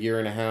course of a year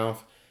and a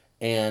half.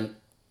 And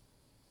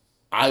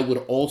I would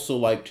also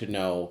like to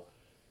know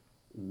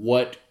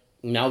what,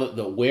 now that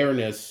the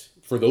awareness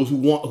for those who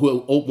want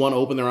to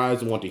open their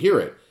eyes and want to hear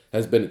it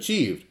has been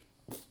achieved,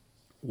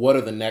 what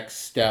are the next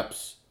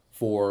steps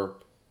for,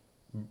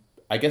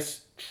 I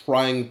guess,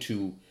 trying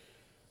to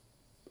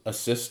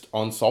assist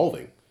on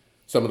solving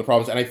some of the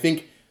problems? And I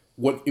think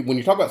when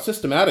you talk about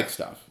systematic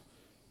stuff,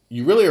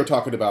 you really are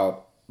talking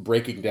about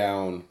breaking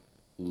down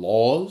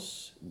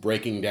laws,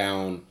 breaking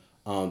down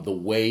the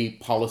way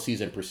policies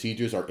and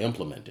procedures are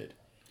implemented.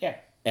 Yeah.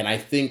 And I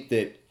think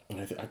that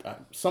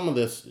some of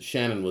this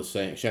Shannon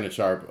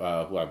Sharp,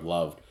 who I've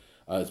loved,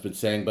 has been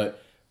saying,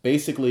 but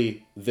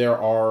basically there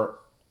are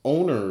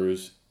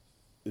owners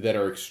that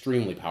are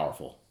extremely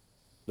powerful.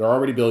 They're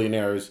already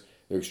billionaires.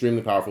 They're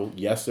extremely powerful.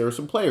 Yes, there are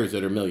some players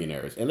that are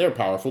millionaires, and they're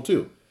powerful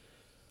too.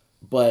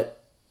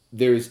 But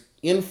there's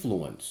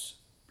influence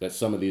that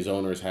some of these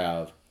owners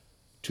have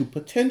to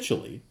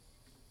potentially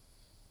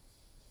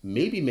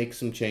maybe make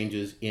some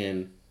changes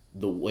in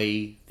the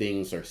way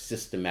things are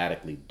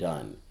systematically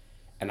done.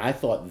 And I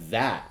thought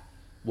that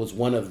was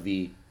one of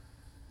the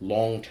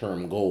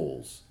long-term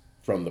goals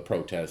from the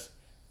protests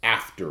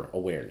after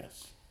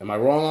awareness. Am I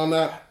wrong on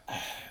that?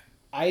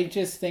 I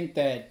just think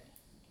that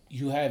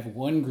you have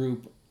one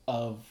group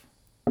of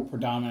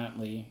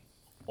predominantly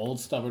old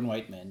stubborn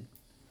white men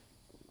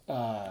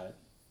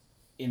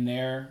in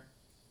their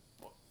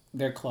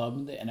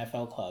club, the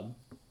NFL club,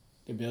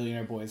 the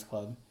Billionaire Boys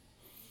Club.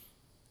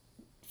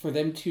 For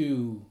them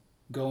to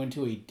go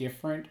into a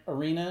different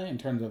arena in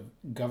terms of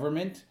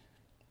government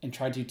and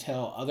try to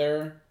tell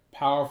other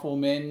powerful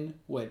men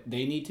what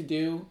they need to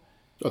do.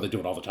 Oh, they do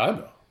it all the time,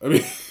 though. I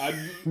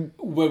mean,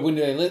 when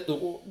they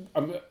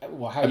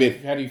how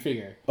do you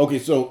figure? Okay,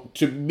 so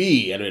to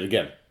me, and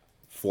again,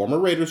 former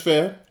Raiders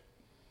fan,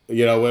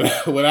 you know,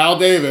 with Al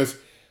Davis,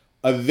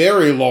 a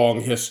very long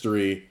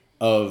history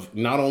of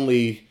not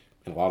only,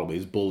 in a lot of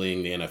ways,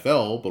 bullying the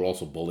NFL, but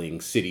also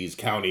bullying cities,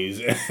 counties,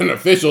 and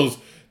officials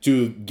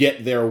to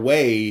get their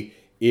way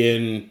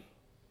in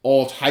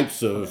all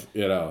types of,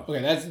 you know.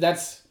 Okay,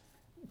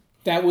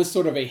 that was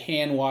sort of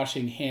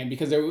a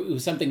because it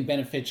was something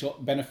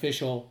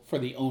beneficial for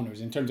the owners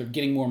in terms of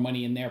getting more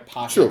money in their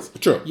pockets.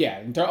 Sure.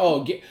 Yeah.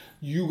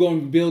 You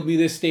going to build me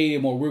this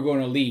stadium or we're going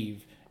to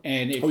leave.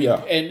 And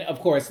and of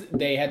course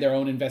they had their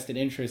own invested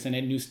interest, and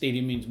a new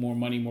stadium means more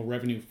money, more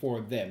revenue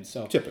for them.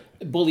 So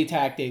bully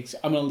tactics.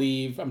 I'm going to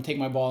leave. I'm taking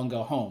my ball and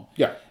go home.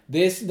 Yeah.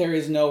 There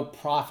is no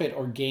profit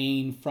or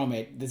gain from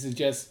it. This is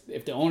just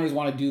if the owners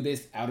want to do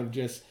this out of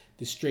just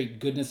the straight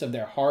goodness of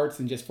their hearts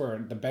and just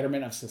for the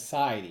betterment of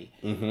society,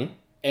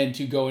 and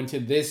to go into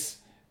this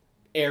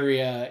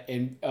area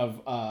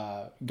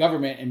of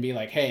government and be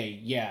like, hey,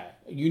 yeah,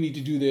 you need to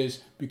do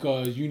this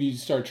because you need to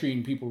start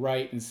treating people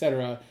right,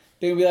 etc.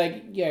 They'll be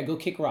like, yeah, go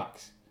kick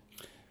rocks.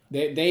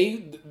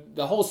 The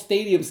whole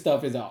stadium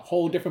stuff is a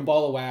whole different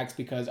ball of wax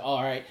because,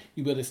 all right,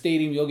 you build a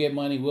stadium, you'll get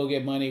money, we'll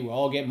get money, we'll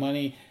all get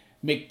money,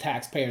 make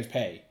taxpayers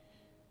pay.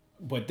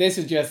 But this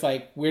is just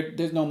like,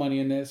 there's no money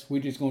in this,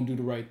 we're just going to do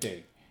the right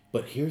thing.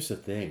 But here's the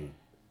thing.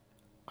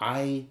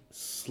 I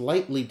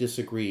slightly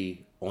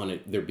disagree on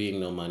it, there being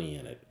no money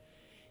in it.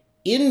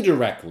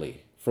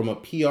 Indirectly, from a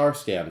PR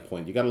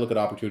standpoint, you got to look at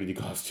opportunity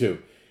cost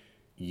too.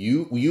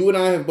 You and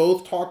I have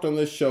both talked on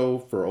this show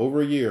for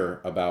over a year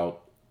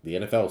about the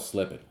NFL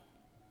slipping.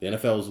 The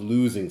NFL is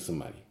losing some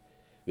money.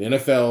 The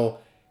NFL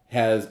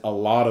has a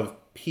lot of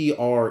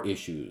PR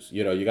issues.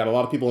 You know, you got a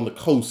lot of people on the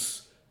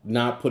coast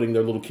not putting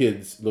their little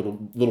kids, little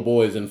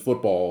boys in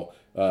football,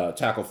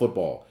 tackle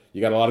football.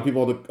 You got a lot of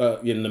people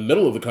in the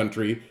middle of the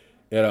country,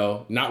 you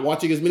know, not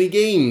watching as many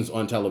games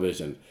on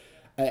television.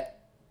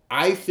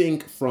 I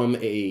think from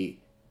a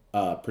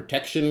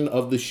protection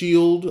of the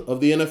shield of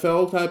the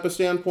NFL type of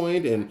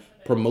standpoint and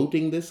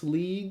promoting this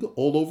league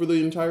all over the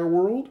entire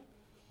world,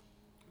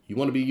 you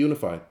want to be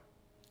unified.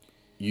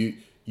 You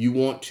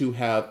want to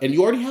have, and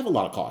you already have a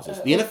lot of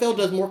causes. The NFL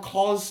does more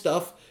cause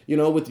stuff, you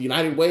know, with the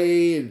United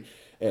Way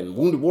and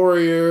Wounded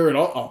Warrior and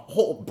all, a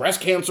whole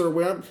breast cancer.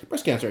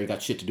 Breast cancer ain't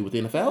got shit to do with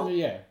the NFL.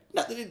 Yeah.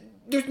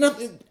 There's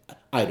nothing.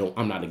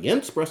 I'm not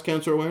against breast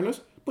cancer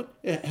awareness, but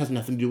it has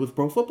nothing to do with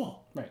pro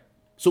football. Right.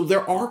 So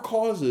there are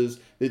causes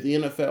that the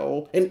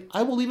NFL, and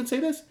I will even say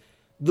this,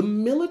 the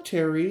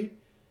military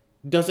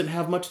doesn't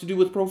have much to do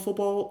with pro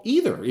football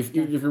either, if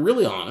you're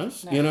really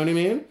honest. No. You know what I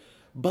mean?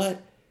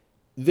 But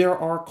there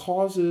are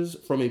causes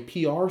from a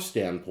PR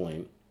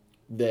standpoint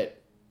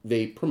that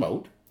they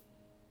promote,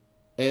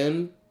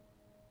 and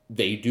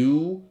they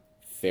do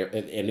fair,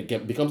 and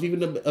it becomes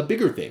even a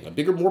bigger thing, a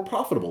bigger, more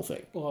profitable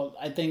thing. Well,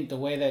 I think the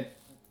way that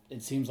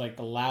it seems like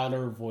the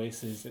louder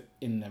voices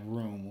in the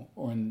room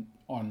or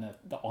on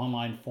the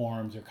online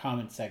forums or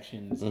comment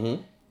sections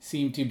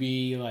seem to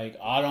be like,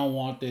 I don't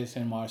want this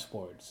in my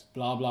sports.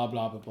 Blah, blah,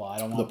 blah, blah, blah. I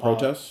don't want the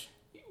protests?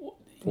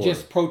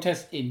 Just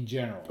protests in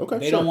general. Okay,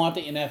 they don't want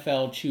the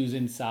NFL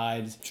choosing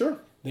sides. Sure.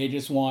 They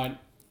just want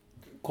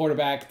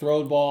quarterback, throw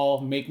the ball,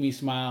 make me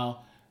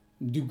smile,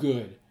 do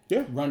good.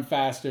 Yeah. Run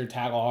faster,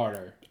 tackle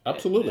harder.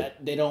 Absolutely.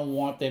 They don't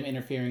want them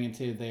interfering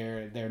into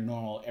their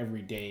normal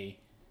everyday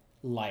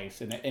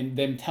lives and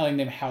them telling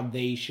them how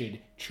they should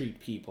treat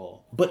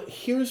people. But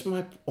here's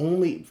my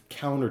only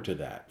counter to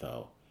that,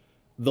 though.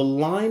 The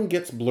line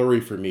gets blurry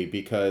for me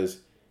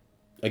because,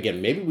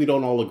 again, maybe we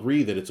don't all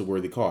agree that it's a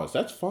worthy cause.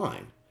 That's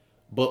fine.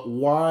 But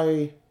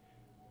why,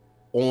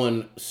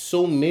 on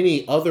so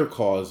many other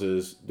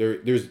causes,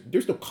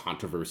 there's no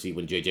controversy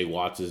when J.J.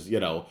 Watts is,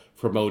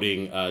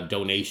 promoting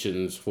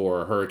donations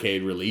for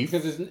hurricane relief?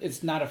 Because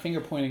it's not a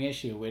finger-pointing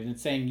issue. And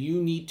it's saying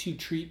you need to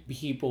treat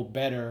people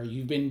better.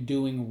 You've been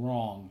doing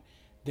wrong.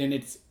 Then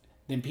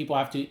people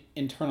have to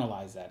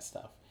internalize that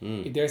stuff.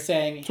 They're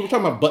saying... So we're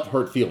talking about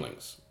butt-hurt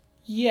feelings.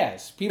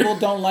 Yes, people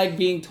don't like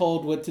being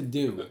told what to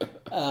do,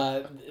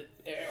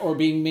 or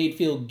being made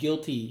feel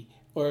guilty,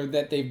 or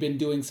that they've been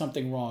doing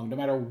something wrong, no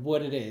matter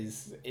what it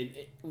is.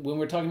 When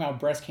we're talking about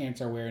breast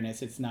cancer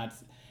awareness, it's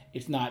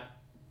not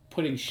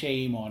putting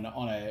shame on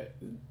a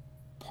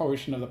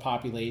portion of the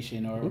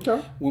population, or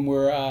Okay. when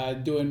we're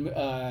doing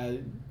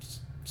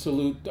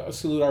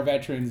salute our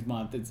veterans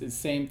month, it's the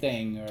same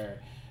thing.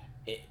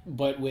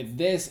 But with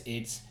this,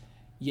 it's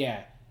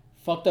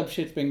fucked up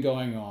shit's been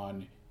going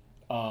on.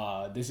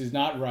 This is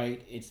not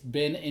right. It's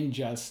been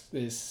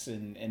injustice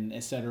and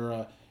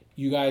etc.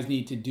 You guys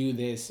need to do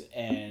this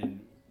and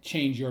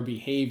change your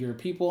behavior.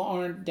 People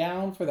aren't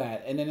down for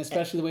that, and then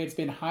especially the way it's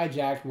been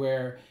hijacked,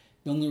 where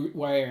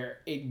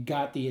it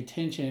got the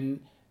attention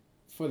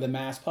for the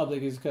mass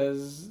public is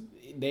because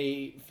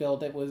they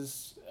felt it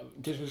was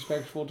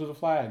disrespectful to the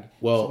flag.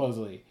 Well,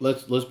 supposedly.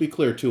 Let's be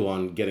clear too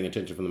on getting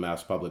attention from the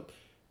mass public.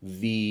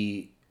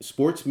 The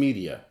sports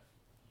media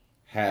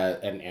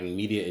and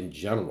media in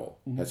general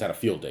has had a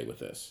field day with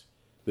this.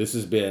 This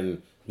has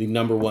been the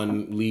number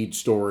one lead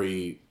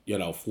story,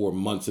 for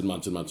months and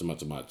months and months and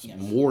months and months. Yes.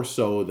 More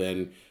so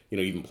than,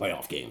 even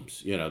playoff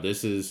games.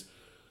 This is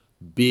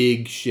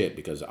big shit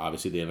because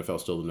obviously the NFL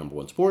is still the number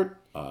one sport.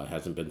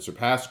 Hasn't been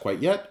surpassed quite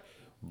yet.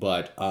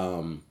 But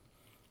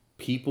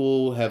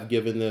people have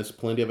given this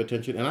plenty of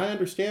attention. And I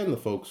understand the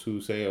folks who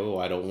say, oh,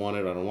 I don't want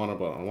it, but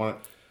I want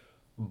it.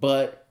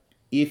 But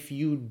if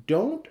you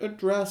don't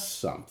address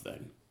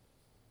something,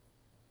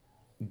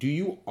 do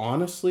you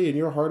honestly, in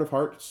your heart of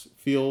hearts,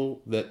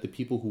 feel that the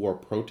people who are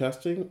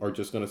protesting are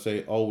just going to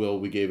say, oh, well,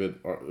 we gave it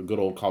a good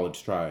old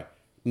college try?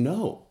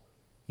 No.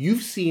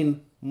 You've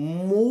seen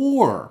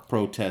more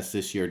protests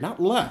this year,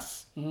 not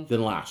less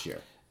than last year.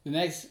 The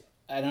next,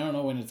 I don't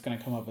know when it's going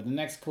to come up, but the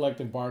next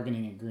collective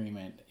bargaining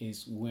agreement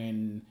is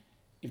when,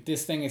 if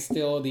this thing is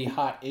still the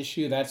hot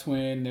issue, that's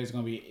when there's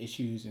going to be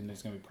issues and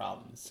there's going to be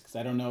problems. Because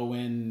I don't know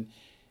when...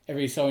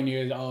 Every so many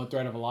years,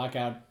 threat of a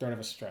lockout, threat of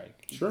a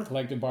strike. Sure.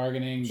 Collective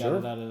bargaining,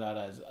 Sure.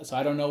 So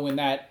I don't know when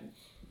that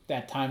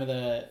time of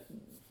the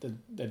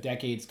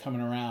decade's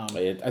coming around.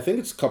 I think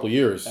it's a couple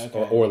years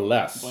or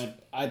less.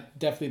 But I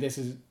definitely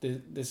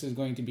this is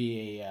going to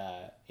be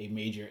a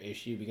major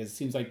issue because it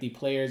seems like the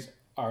players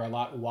are a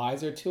lot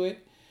wiser to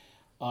it.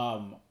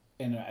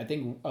 And I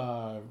think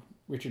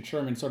Richard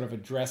Sherman sort of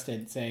addressed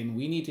it, saying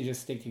we need to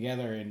just stick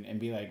together and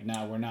be like,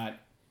 no,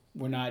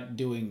 we're not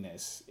doing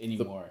this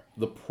anymore.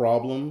 The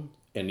problem,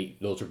 and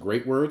those are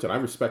great words, and I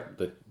respect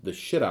the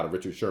shit out of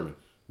Richard Sherman.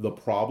 The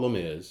problem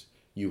is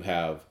you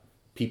have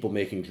people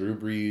making Drew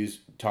Brees,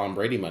 Tom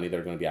Brady money that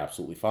are going to be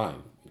absolutely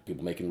fine.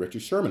 People making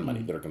Richard Sherman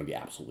money that are going to be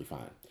absolutely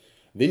fine.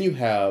 Then you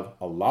have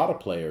a lot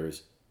of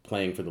players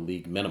playing for the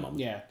league minimum,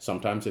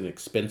 sometimes in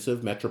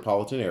expensive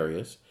metropolitan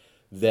areas,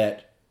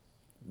 that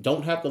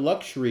don't have the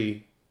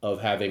luxury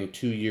of having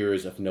 2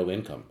 years of no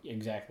income.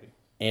 Exactly.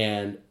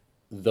 And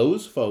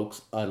those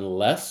folks,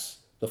 unless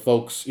the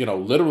folks,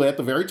 literally at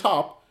the very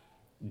top,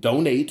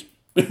 donate,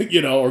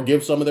 or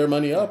give some of their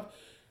money up,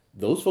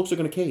 those folks are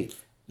going to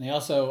cave. They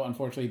also,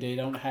 unfortunately, they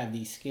don't have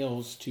the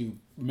skills to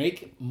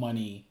make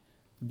money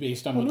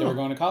based on what they were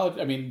going to college.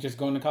 I mean, just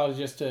going to college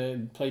just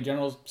to play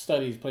general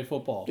studies, play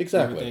football.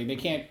 Exactly. Everything. They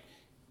can't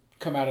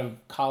come out of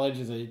college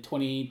as a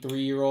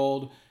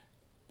 23-year-old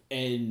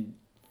and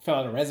fill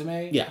out a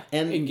resume. Yeah,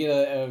 and get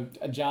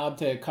a job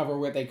to cover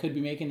what they could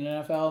be making in the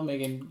NFL,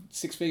 making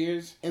six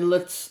figures. And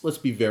let's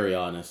be very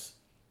honest.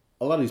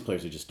 A lot of these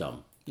players are just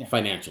dumb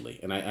financially.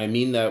 And I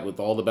mean that with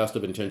all the best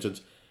of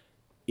intentions.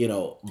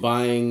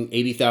 Buying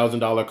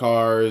 $80,000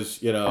 cars,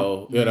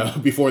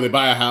 before they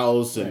buy a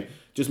house and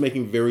just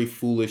making very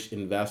foolish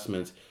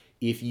investments.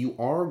 If you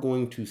are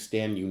going to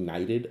stand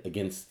united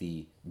against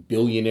the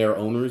billionaire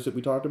owners that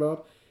we talked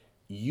about,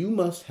 you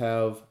must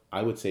have,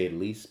 I would say, at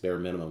least bare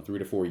minimum 3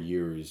 to 4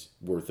 years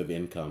worth of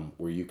income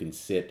where you can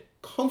sit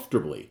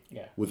comfortably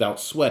without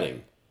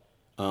sweating.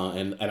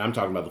 And I'm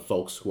talking about the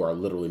folks who are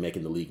literally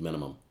making the league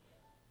minimum.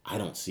 I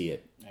don't see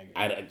it.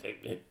 I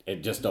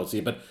just don't see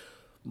it. But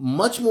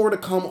much more to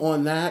come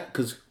on that,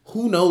 because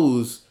who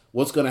knows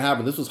what's going to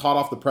happen. This was hot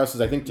off the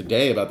presses, I think,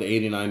 today about the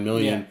 $89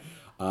 million.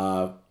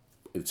 Yeah.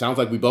 It sounds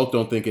like we both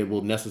don't think it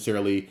will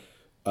necessarily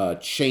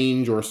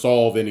change or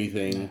solve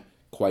anything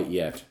quite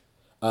yet.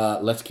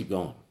 Let's keep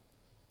going.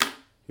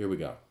 Here we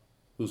go.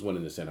 Who's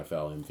winning this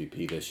NFL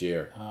MVP this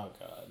year? Oh,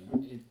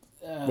 God.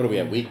 What are we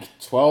at? Week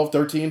 12,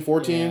 13,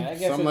 14?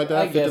 Something like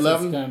that? I guess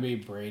 11? It's going to be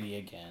Brady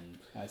again,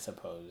 I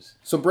suppose.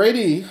 So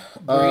Brady...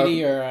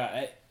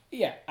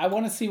 I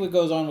want to see what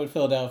goes on with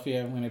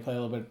Philadelphia when they play a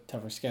little bit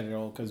tougher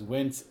schedule, because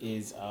Wentz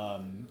is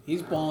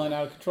he's balling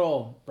out of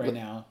control right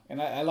now.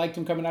 And I liked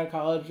him coming out of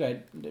college.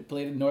 I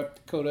played in North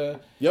Dakota,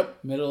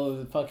 middle of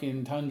the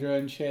fucking tundra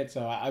and shit.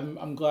 So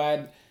I'm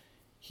glad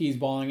he's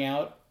balling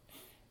out.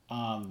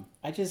 I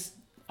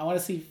want to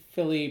see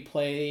Philly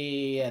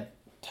play a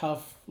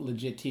tough,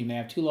 legit team. They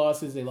have 2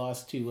 losses. They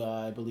lost to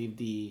I believe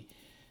the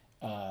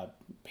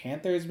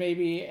Panthers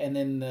maybe, and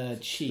then the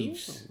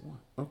Chiefs.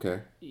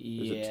 Okay.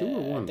 Yeah, Is it 2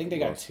 or 1? I think they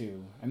got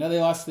 2. I know they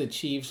lost to the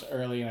Chiefs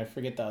early, and I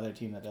forget the other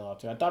team that they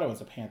lost to. I thought it was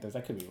the Panthers.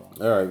 I could be wrong.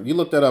 All right, you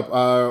look that up.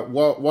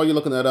 While you're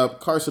looking that up,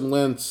 Carson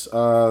Wentz,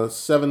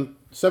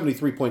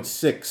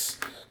 73.6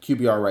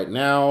 QBR right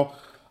now,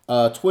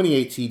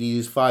 28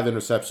 TDs, 5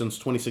 interceptions,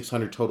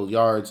 2,600 total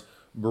yards.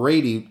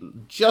 Brady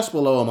just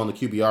below him on the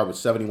QBR with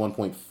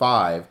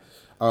 71.5,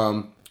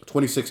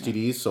 26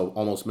 TDs, so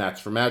almost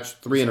match for match.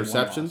 3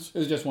 interceptions. It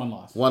was just 1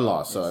 loss. 1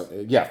 loss. So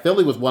yeah,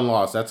 Philly was 1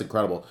 loss. That's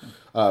incredible.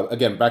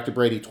 Again, back to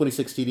Brady,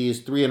 26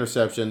 TDs, 3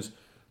 interceptions,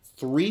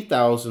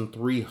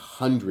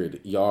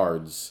 3,300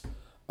 yards.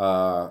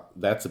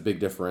 That's a big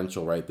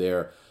differential right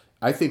there.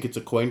 I think it's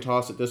a coin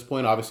toss at this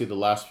point. Obviously, the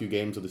last few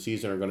games of the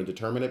season are going to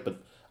determine it,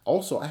 but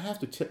also I have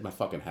to tip my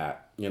fucking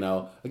hat.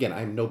 Again,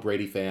 I'm no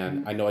Brady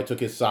fan. I know I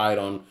took his side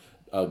on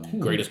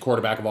greatest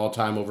quarterback of all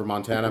time over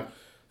Montana.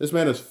 This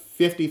man is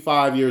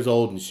 55 years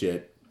old and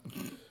shit.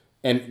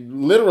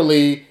 And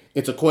literally,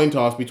 it's a coin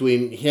toss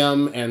between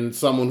him and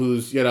someone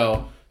who's,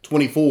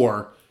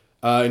 24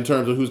 in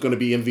terms of who's going to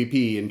be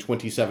MVP in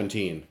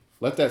 2017.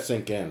 Let that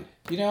sink in.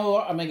 I'm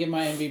going to give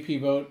my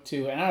MVP vote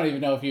to, and I don't even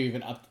know if you're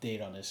even up to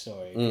date on this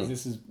story, because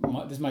this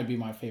might be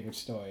my favorite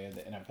story of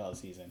the NFL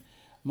season.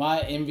 My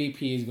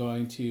MVP is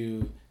going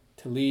to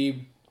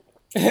Talib.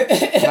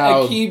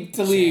 Aqib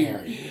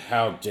Talib.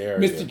 How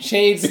dare you. Mr.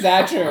 Chain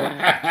Snatcher.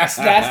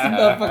 Snatched the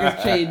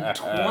motherfucker's chain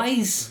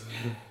twice.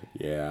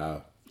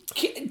 Yeah.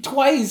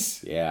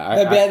 Twice.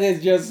 Yeah.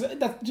 That's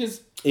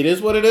just. It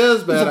is what it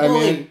is, man. He's a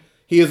bully.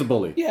 He is a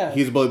bully. Yeah.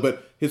 He's a bully,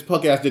 but his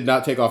punk ass did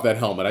not take off that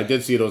helmet. I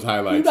did see those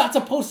highlights. You're not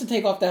supposed to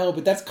take off the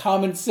helmet. That's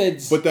common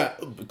sense.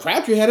 But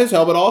Crabtree had his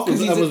helmet off and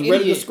was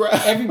ready to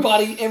scrap.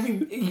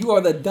 You are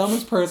the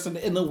dumbest person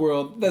in the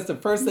world. That's the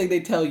first thing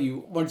they tell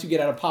you once you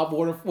get out of Pop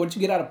Warner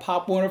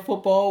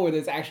football, where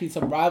there's actually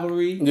some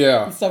rivalry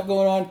and stuff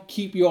going on.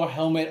 Keep your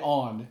helmet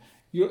on.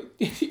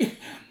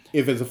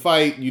 If it's a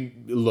fight, he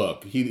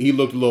looked a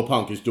little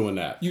punkish doing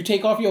that. You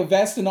take off your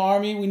vest in the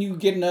army when you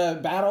get in a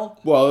battle?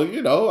 Well,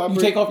 you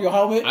take off your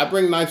helmet? I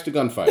bring knives to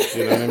gunfights,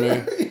 you know what I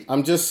mean?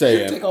 I'm just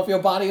saying. Take off your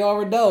body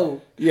armor?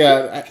 No.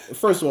 Yeah,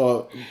 first of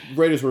all,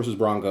 Raiders versus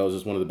Broncos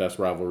is one of the best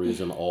rivalries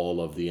in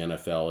all of the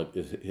NFL.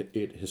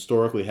 It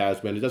historically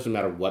has been. It doesn't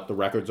matter what the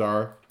records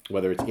are,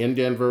 whether it's in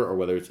Denver or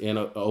whether it's in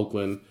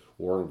Oakland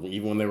or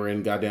even when they were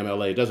in goddamn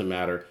LA. It doesn't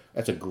matter.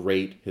 That's a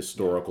great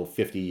historical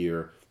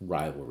 50-year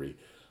rivalry.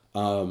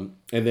 And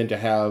then to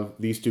have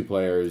these two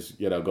players,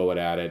 going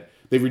at it.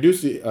 They've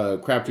reduced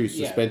Crabtree's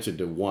suspension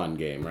to 1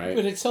 game, right?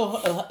 But it's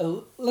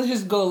so... let's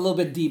just go a little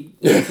bit deep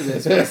into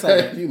this for a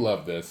second. You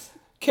love this.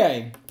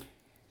 Okay.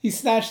 He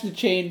snatched the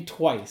chain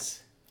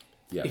twice.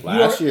 Yeah,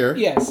 last year.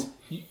 Yes.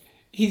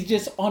 He's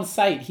just on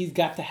site. He's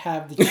got to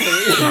have the chain.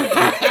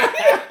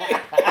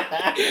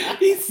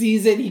 He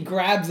sees it. He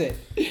grabs it.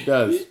 He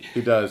does.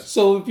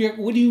 So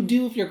what do you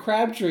do if you're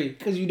Crabtree?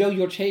 Because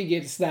your chain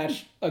gets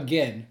snatched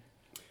again.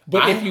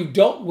 But if you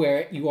don't wear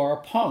it, you are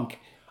a punk.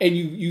 And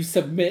you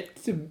submit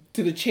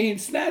to the chain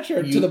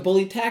snatcher, to the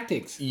bully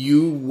tactics.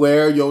 You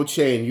wear your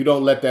chain. You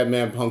don't let that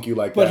man punk you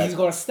like that. But he's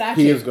going to snatch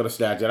it. He is going to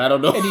snatch it. I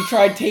don't know. And he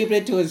tried taping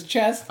it to his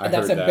chest, and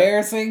that's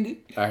embarrassing.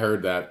 I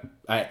heard that.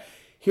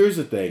 Here's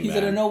the thing, He's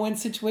in a no-win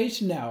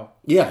situation now.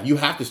 Yeah, you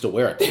have to still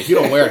wear it. If you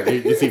don't wear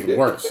it, it's even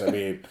worse. I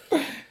mean...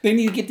 They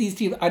need to get these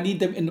teams... I need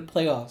them in the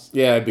playoffs.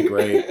 Yeah, it'd be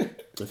great.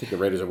 I think the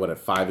Raiders are,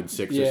 at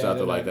 5-6 or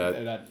something like that.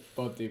 They're not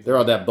both teams. They're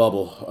on that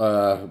bubble,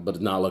 but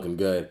it's not looking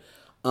good.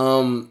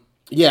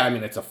 Yeah, I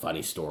mean, it's a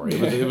funny story.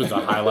 It was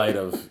a highlight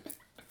of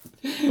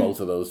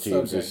both of those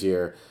teams this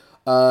year.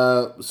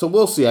 So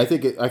we'll see. I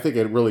think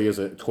it really is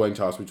a coin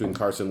toss between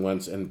Carson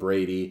Wentz and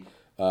Brady.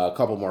 A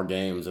couple more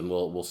games, and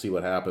we'll see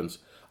what happens.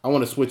 I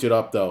want to switch it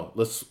up though.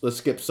 Let's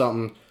skip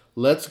something.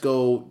 Let's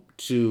go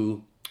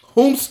to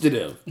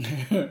Homestead.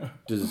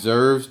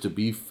 Deserves to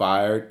be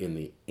fired in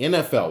the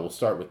NFL. We'll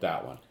start with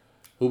that one.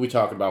 Who we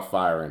talking about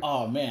firing?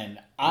 Oh man,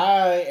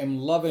 I am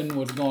loving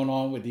what's going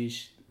on with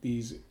these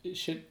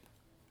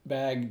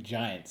shitbag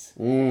Giants.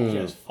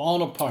 Just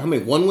falling apart. How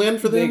many? 1 win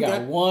for them? They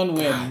got 1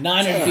 win.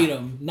 Niners beat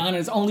them.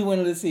 Niners only win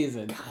of the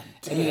season.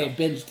 And then they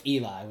benched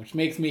Eli, which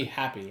makes me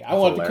happy. I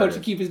want the coach to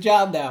keep his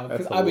job now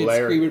because I've been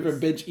screaming for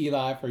bench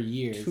Eli for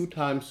years.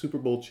 2-time Super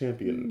Bowl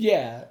champion.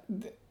 Yeah.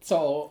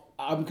 So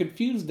I'm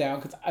confused now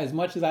because as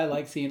much as I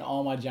like seeing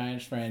all my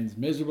Giants friends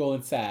miserable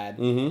and sad,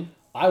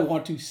 I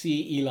want to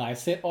see Eli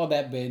sit on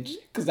that bench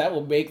because that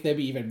will make them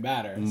even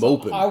madder.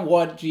 So I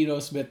want Geno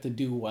Smith to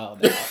do well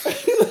now.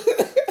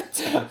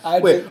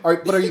 But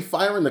are you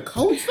firing the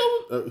coach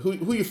though?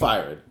 Who you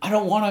firing? I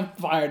don't want him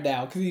fired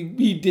now because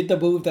he did the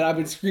move that I've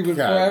been screaming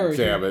forever.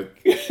 Damn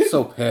it!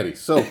 So petty,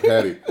 so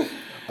petty.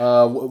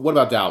 What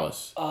about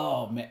Dallas?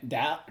 Oh man,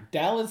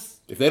 Dallas.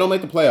 If they don't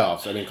make the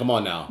playoffs, I mean, come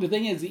on now. The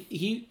thing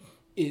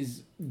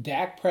is,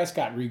 Dak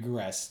Prescott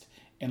regressed,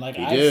 and like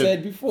I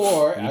said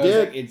before, I was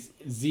like, it's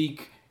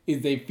Zeke.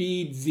 They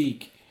feed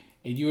Zeke.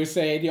 And you were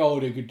saying,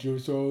 they could do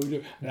so.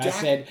 And I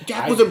said...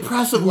 Dak was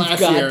impressive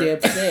last year.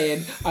 Goddamn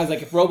saying. I was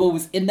like, if Romo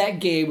was in that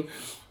game,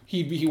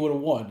 he would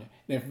have won.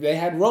 And if they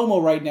had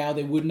Romo right now,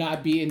 they would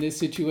not be in this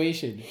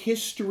situation.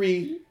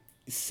 History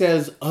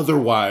says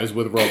otherwise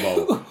with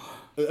Romo.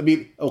 I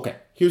mean, okay,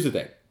 here's the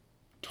thing.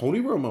 Tony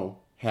Romo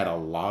had a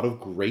lot of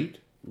great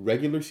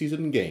regular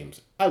season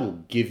games. I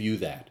will give you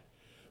that.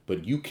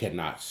 But you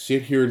cannot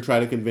sit here and try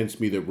to convince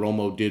me that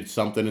Romo did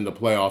something in the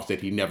playoffs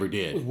that he never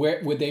did.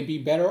 Where would they be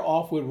better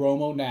off with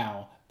Romo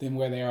now than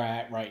where they are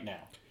at right now?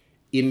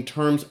 In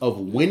terms of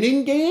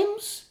winning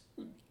games?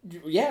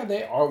 Yeah,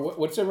 they are.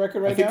 What's their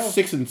record right now? I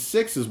think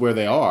 6-6 is where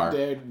they are.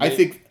 I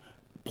think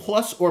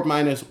plus or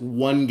minus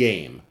one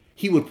game,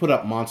 he would put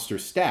up monster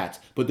stats,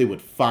 but they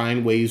would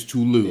find ways to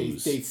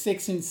lose. They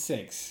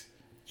 6-6.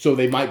 So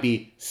they might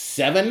be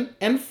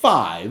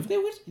 7-5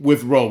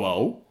 with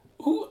Romo.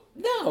 Who?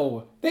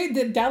 No,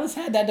 Dallas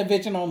had that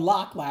division on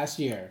lock last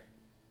year.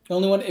 The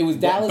only one it was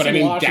Dallas and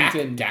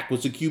Washington. Dak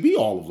was the QB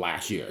all of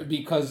last year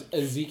because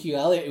Ezekiel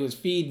Elliott. It was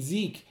feed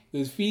Zeke.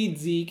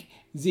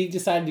 Zeke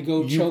decided to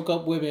go choke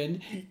up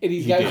women, and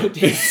he's got to go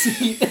take a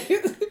seat.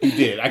 He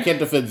did. I can't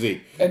defend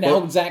Zeke. And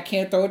now Zach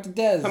can't throw it to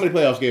Dez. How many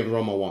playoffs games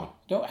Romo won?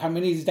 How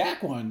many has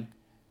Dak won?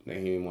 He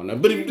didn't won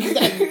none. But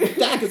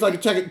Dak is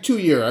like a 2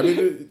 year. I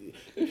mean,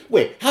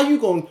 wait, how you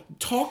going to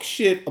talk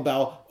shit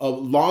about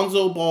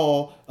Lonzo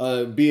Ball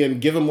being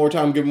give him more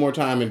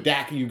time, and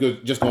Dak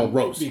just going to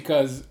roast?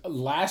 Because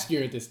last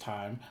year at this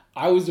time,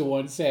 I was the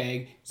one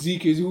saying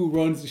Zeke is who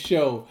runs the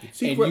show,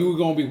 and you were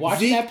going to be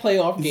watching that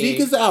playoff game.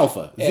 Zeke is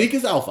alpha.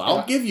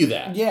 I'll give you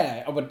that.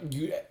 Yeah, but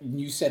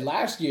you said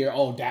last year,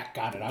 oh, Dak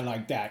got it. I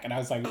like Dak, and I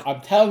was like,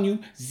 I'm telling you,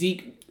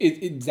 Zeke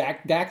is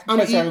Dak's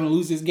going to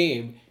lose this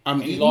game.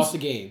 He lost the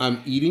game.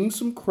 I'm eating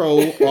some crow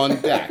on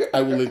Dak.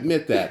 I will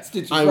admit that.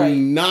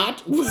 I'm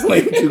not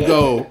willing to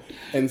go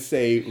and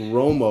say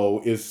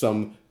Romo is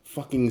some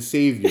fucking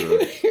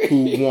savior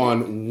who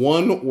won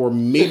one or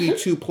maybe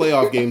two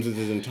playoff games in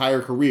his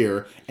entire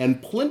career,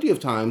 and plenty of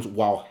times,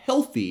 while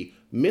healthy,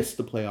 missed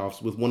the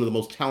playoffs with one of the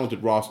most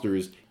talented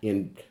rosters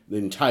in the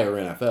entire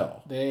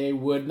NFL. They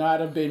would not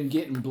have been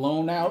getting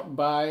blown out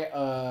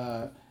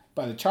by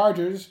the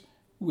Chargers.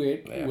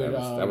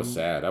 That was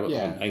sad. That was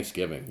on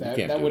Thanksgiving.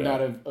 That would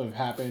not have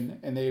happened,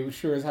 and they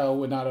sure as hell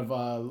would not have.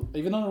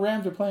 Even though the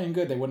Rams are playing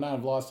good, they would not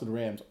have lost to the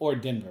Rams or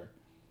Denver.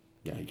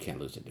 Yeah, you can't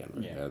lose to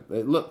Denver. Yeah.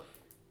 Look,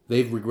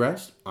 they've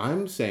regressed.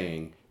 I'm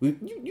saying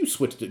you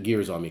switched the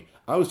gears on me.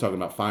 I was talking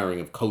about firing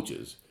of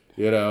coaches.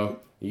 You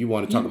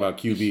want to talk about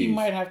QBs. He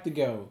might have to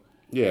go.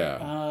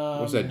 Yeah.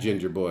 What's that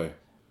ginger boy?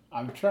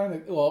 I'm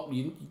trying to. Well,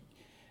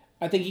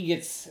 I think he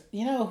gets,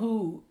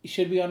 who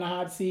should be on the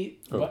hot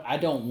seat, but I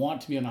don't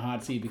want to be on the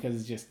hot seat because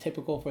it's just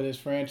typical for this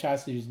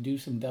franchise to just do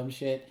some dumb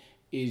shit,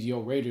 is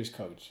your Raiders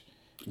coach.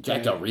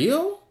 Jack Del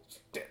Rio?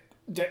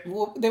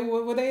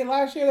 Were they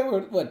last year? They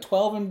were,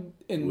 12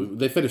 and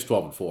they finished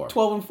 12-4.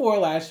 12-4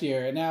 last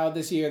year, and now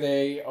this year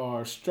they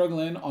are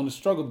struggling on the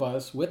struggle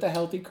bus with a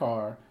healthy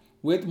car,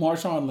 with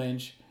Marshawn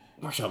Lynch.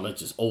 Marshawn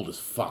Lynch is old as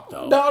fuck,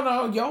 though.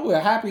 No, y'all were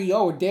happy.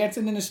 Y'all were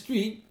dancing in the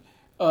street,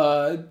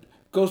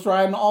 ghost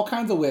riding all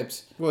kinds of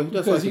whips. Well, he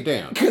does like to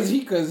dance.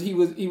 Because he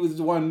was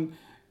the one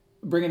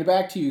bringing it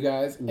back to you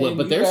guys. Well,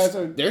 but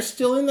they're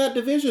still in that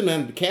division,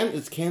 and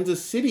it's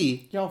Kansas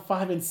City. Y'all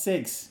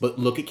 5-6. But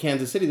look at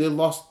Kansas City; they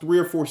lost 3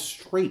 or 4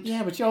 straight.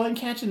 Yeah, but y'all ain't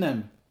catching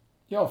them.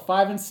 Y'all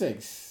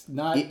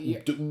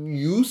 5-6.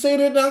 You say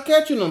they're not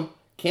catching them.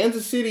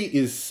 Kansas City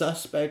is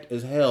suspect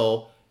as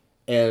hell,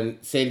 and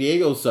San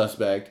Diego's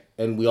suspect,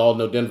 and we all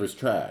know Denver's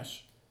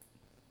trash.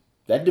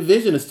 That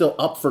division is still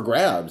up for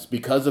grabs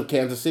because of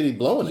Kansas City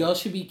blowing it. Y'all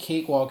should be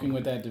cakewalking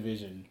with that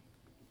division.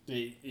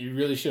 You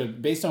really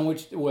should. Based on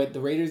what the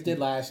Raiders did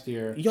last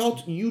year.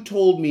 You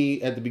told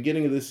me at the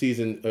beginning of this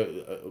season,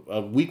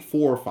 week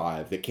 4 or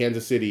 5, that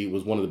Kansas City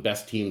was one of the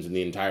best teams in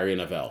the entire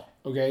NFL.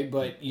 Okay,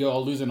 but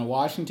y'all losing to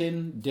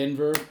Washington,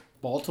 Denver,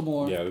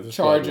 Baltimore,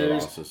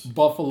 Chargers,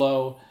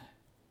 Buffalo.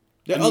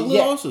 They're ugly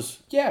losses.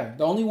 Yeah,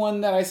 the only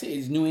one that I see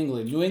is New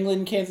England. New England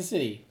and Kansas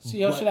City. So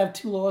y'all should have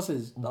 2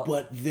 losses.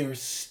 But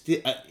there's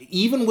still...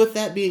 even with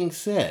that being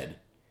said,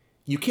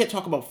 you can't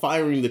talk about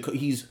firing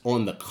he's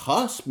on the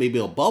cusp, maybe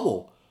a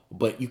bubble,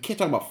 but you can't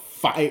talk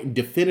about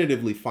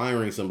definitively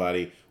firing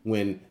somebody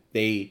when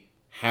they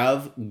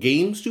have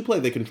games to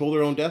play. They control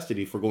their own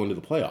destiny for going to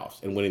the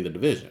playoffs and winning the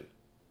division.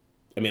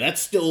 I mean,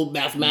 that's still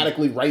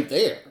mathematically right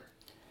there.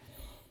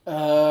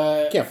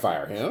 Can't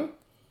fire him.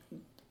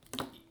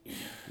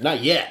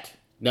 Not yet.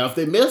 Now, if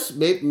they miss,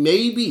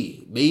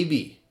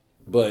 maybe.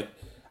 But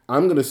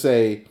I'm going to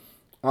say,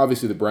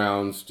 obviously, the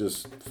Browns,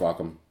 just fuck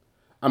them.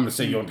 I'm going to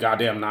say your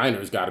goddamn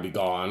Niners got to be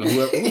gone.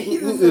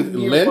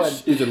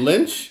 Lynch? Is it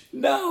Lynch?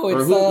 No,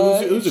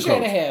 it's who's the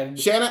Shanahan. Coach?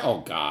 Shanahan? Oh,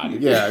 God.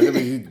 Yeah,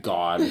 he's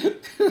gone.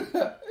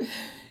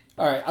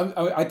 All right.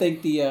 I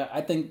think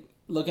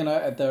looking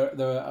at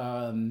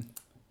the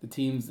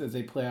teams as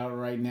they play out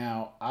right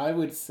now, I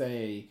would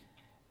say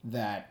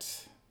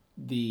that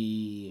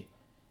the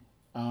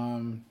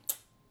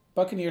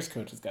Buccaneers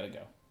coach has got to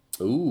go.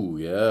 Ooh,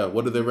 yeah.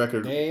 What are their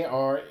record? They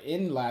are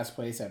in last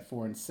place at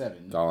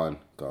 4-7. Gone.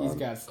 He's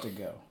got to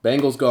go.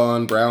 Bengals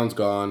gone. Browns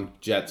gone.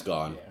 Jets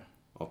gone. Yeah.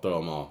 I'll throw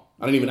them all.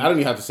 I don't even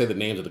have to say the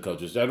names of the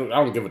coaches. I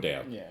don't give a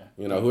damn. Yeah.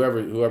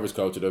 Whoever's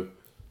coaching them,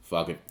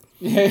 fuck it.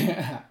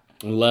 Yeah.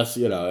 Unless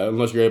you're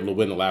able to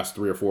win the last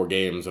 3 or 4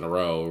 games in a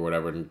row or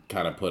whatever and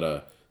kind of put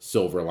a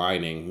silver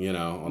lining,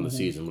 on the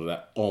season, but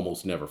that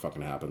almost never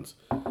fucking happens.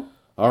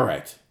 All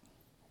right.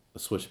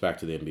 Let's switch back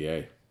to the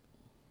NBA.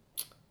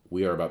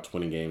 We are about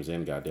 20 games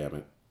in,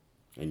 goddammit.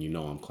 And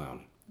I'm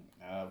clowning.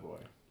 Oh, boy.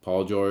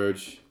 Paul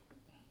George,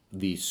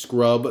 the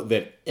scrub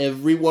that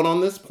everyone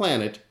on this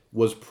planet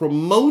was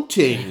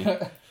promoting.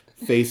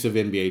 Face of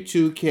NBA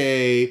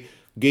 2K,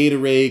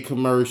 Gatorade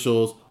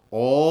commercials,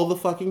 all the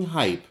fucking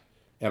hype.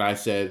 And I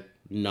said,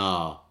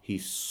 nah,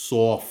 he's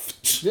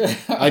soft.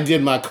 I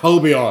did my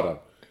Kobe on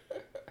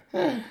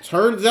him.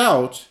 Turns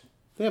out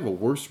they have a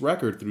worse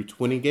record through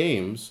 20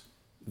 games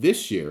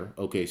this year,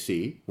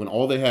 OKC, when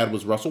all they had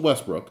was Russell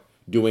Westbrook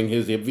doing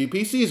his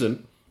MVP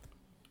season.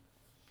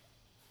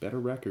 Better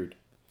record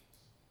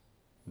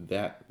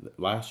that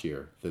last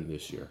year than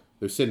this year.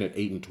 They're sitting at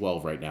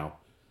 8-12 right now.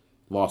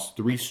 Lost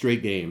 3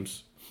 straight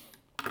games.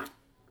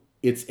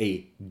 It's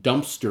a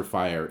dumpster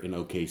fire in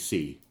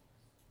OKC.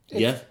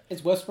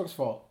 It's Westbrook's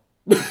fault.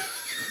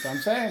 That's what I'm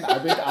saying.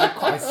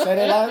 I said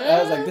it out.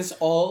 I was like, this is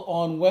all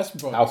on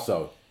Westbrook. How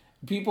so?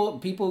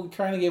 People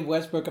trying to give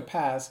Westbrook a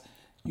pass.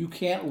 You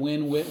can't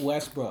win with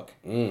Westbrook.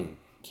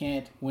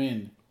 Can't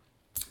win.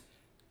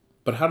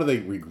 But how do they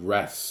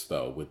regress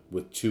though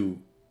with 2,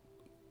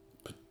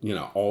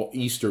 all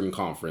Eastern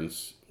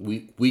Conference,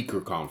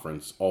 weaker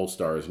conference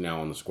all-stars now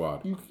on the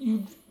squad?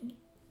 You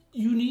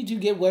need to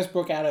get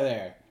Westbrook out of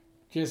there.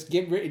 Just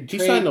get rid. He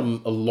signed a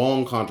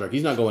long contract.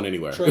 He's not going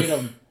anywhere. Trade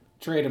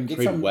him.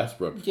 Get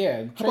Westbrook.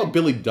 Yeah. How about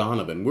Billy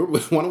Donovan? Why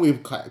don't we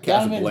cast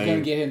Donovan's blame?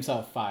 gonna get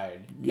himself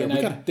fired. Yeah, and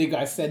I think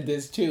I said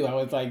this too. I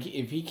was like,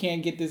 if he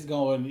can't get this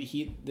going,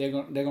 they're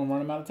gonna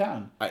run him out of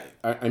town.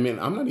 I mean,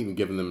 I'm not even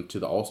giving them to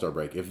the All-Star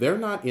break. If they're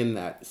not in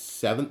that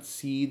 7th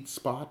seed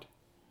spot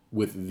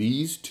with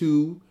these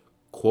 2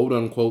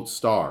 quote-unquote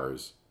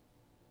stars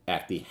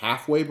at the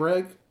halfway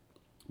break,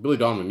 Billy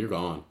Donovan, you're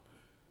gone.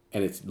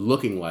 And it's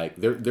looking like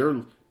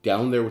they're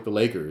down there with the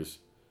Lakers,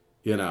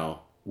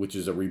 which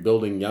is a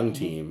rebuilding young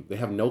team. They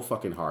have no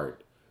fucking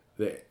heart.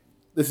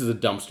 This is a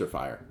dumpster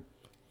fire.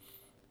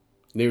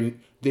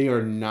 They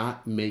are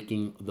not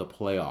making the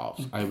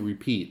playoffs. I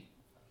repeat,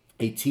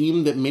 a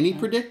team that many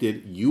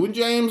predicted, you and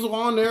James were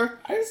on there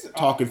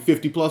talking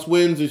 50+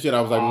 wins and shit. I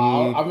was like,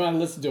 I'm gonna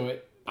listen to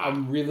it.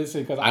 I'm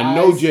re-listening because I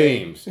know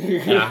James.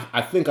 And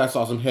I think I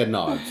saw some head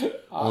nods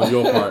on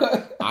your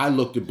part. I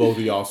looked at both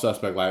of y'all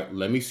suspect like,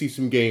 let me see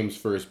some games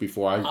first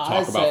before I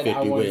talk about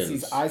 50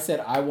 wins. I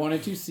said I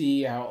wanted to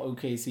see how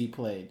OKC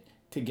played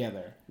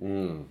together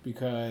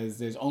because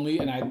there's only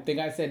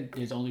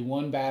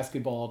one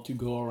basketball to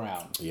go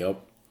around.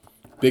 Yep.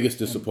 Biggest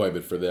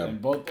disappointment for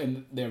them.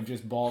 And they're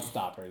just ball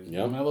stoppers.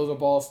 Yep. Melo's a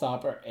ball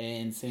stopper,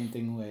 and same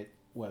thing with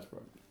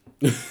Westbrook.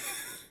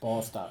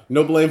 Ball stop.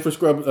 No blame for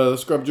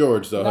Scrub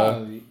George though,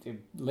 huh?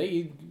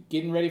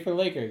 Getting ready for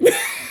Lakers.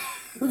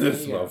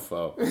 This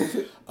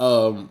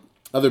mofo.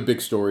 Other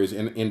big stories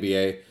in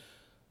NBA.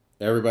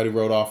 Everybody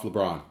wrote off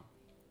LeBron.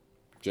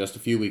 Just a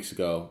few weeks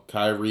ago,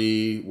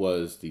 Kyrie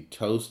was the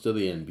toast of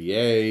the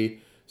NBA.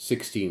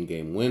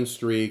 16-game win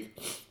streak.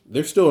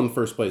 They're still in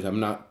first place.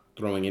 I'm not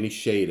throwing any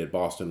shade at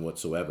Boston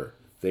whatsoever.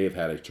 They have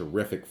had a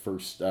terrific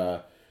first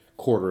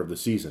quarter of the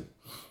season.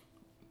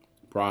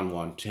 LeBron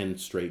won 10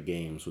 straight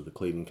games with the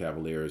Cleveland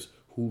Cavaliers,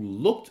 who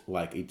looked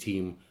like a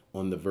team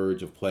on the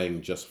verge of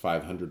playing just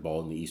 500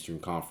 ball in the Eastern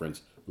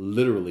Conference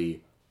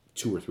literally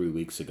 2 or 3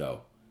 weeks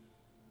ago.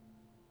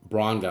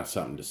 Bron got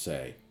something to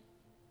say.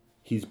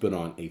 He's been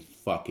on a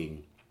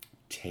fucking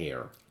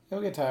tear. He'll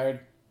get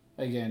tired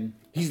again.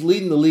 He's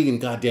leading the league in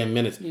goddamn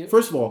minutes. Yep.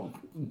 First of all,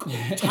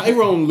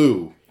 Tyronn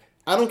Lue,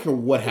 I don't care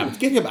what happens.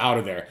 Get him out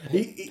of there.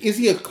 Is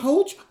he a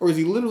coach or is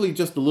he literally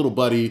just a little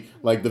buddy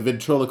like the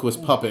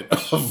ventriloquist puppet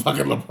of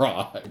fucking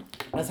LeBron?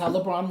 That's how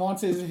LeBron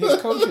wants his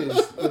coaches.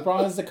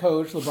 LeBron is the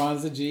coach. LeBron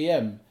is the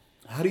GM.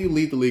 How do you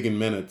lead the league in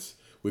minutes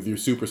with your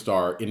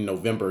superstar in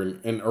November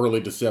and early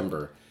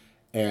December?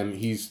 And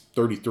he's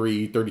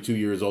 33, 32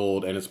 years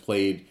old and has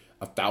played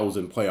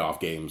 1,000 playoff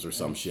games or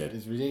some shit.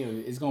 It's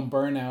ridiculous. It's going to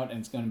burn out and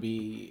it's going to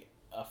be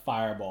a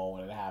fireball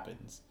when it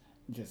happens.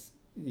 Just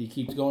he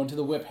keeps going to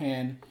the whip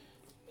hand.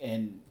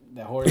 And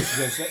the horse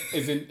just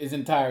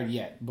isn't tired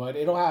yet. But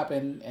it'll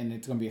happen, and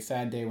it's going to be a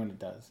sad day when it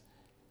does.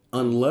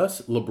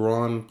 Unless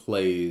LeBron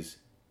plays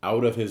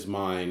out of his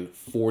mind,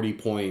 40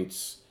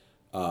 points,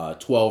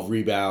 12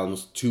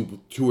 rebounds,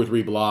 two or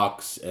three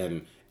blocks,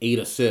 and 8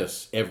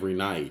 assists every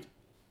night,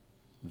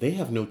 they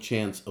have no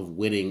chance of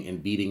winning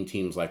and beating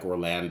teams like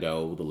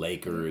Orlando, the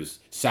Lakers,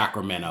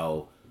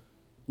 Sacramento,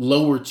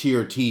 lower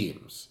tier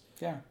teams.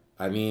 Yeah.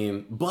 I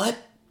mean, but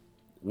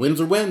wins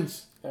are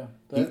wins. Yeah,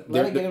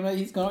 let it get him.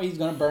 He's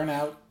gonna burn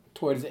out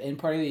towards the end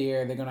part of the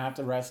year. They're gonna have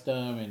to rest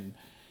him, and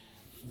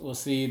we'll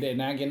see. They're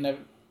not getting that.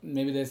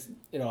 Maybe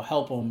it'll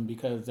help them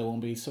because they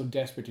won't be so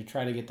desperate to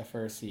try to get the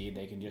first seed.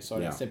 They can just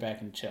sort of sit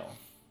back and chill.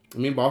 I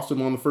mean, Boston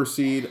won the first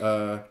seed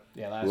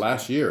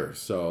last year,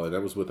 so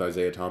that was with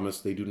Isaiah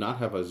Thomas. They do not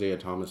have Isaiah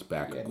Thomas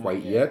back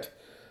quite yet.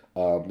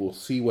 We'll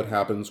see what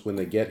happens when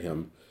they get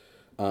him.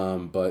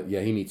 But yeah,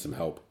 he needs some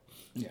help.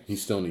 Yes. He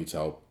still needs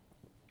help.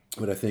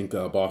 But I think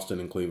Boston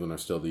and Cleveland are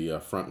still the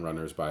front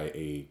runners by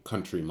a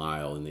country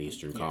mile in the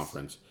Eastern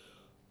Conference.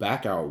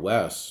 Back out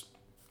west,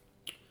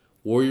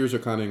 Warriors are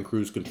kind of in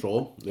cruise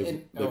control.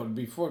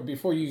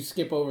 Before you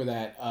skip over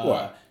that,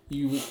 What?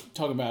 you were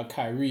talking about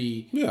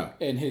Kyrie, Yeah.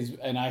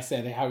 and I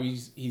said how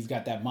he's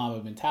got that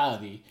Mamba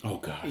mentality. Oh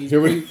God!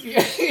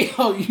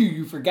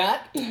 You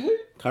forgot?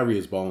 Kyrie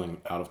is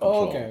balling out of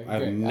control. Okay, I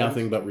have good.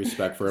 nothing but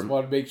respect for Just him.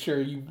 want to make sure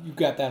you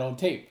got that on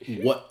tape.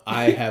 What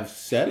I have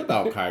said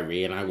about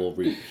Kyrie, and I will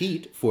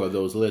repeat for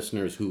those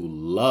listeners who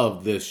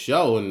love this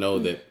show and know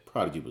that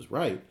Prodigy was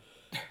right,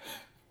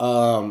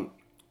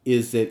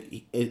 is that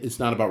it's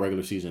not about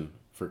regular season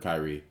for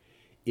Kyrie.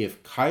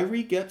 If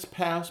Kyrie gets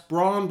past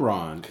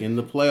Bron in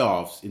the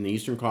playoffs in the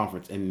Eastern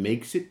Conference and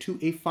makes it to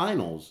a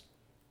finals,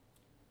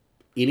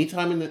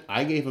 anytime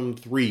I gave him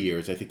 3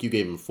 years, I think you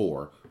gave him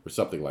 4 or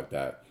something like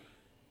that,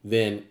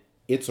 then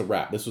it's a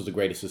wrap. This was the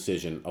greatest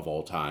decision of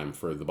all time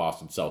for the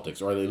Boston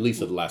Celtics, or at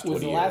least of the last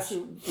 20 years.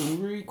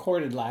 When we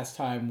recorded last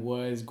time,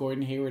 was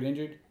Gordon Hayward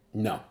injured?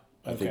 No.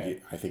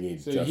 Okay. I think he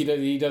So just...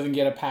 he doesn't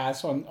get a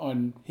pass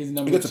on his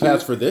number. He gets a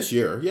pass for this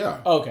year,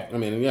 yeah. Okay. I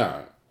mean,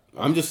 yeah.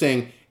 I'm just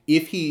saying,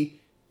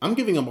 I'm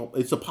giving him...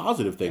 It's a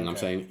positive thing. Okay. I'm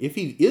saying, if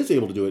he is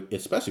able to do it,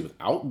 especially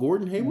without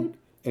Gordon Hayward,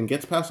 and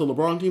gets past the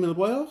LeBron team in the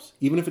playoffs,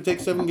 even if it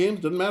takes 7 games,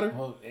 doesn't matter,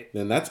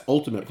 then that's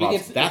ultimate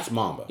props. That's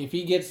Mamba. If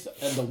he gets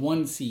the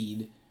 1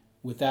 seed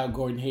without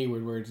Gordon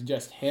Hayward, where it's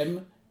just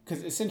him,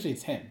 because essentially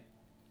it's him.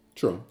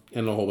 True.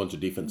 And a whole bunch of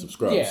defensive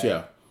scrubs,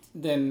 yeah.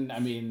 Then, I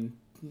mean,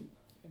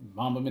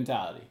 Mamba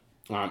mentality.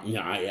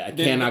 I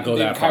cannot go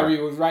that far.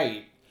 Kyrie was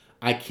right.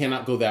 I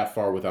cannot go that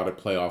far without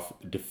a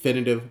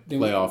definitive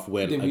playoff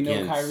win against... Then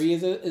we know Kyrie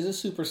is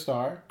a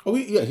superstar. Oh,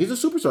 yeah, he's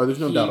a superstar. There's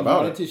no doubt about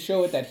it. He wanted to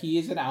show it that he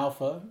is an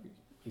alpha.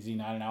 Is he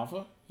not an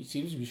alpha? He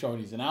seems to be showing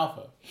he's an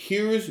alpha.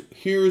 Here's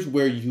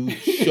where you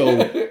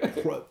show...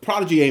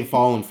 Prodigy ain't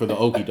falling for the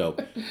okie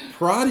doke.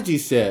 Prodigy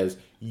says,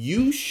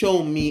 you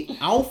show me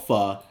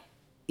alpha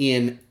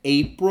in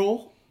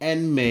April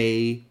and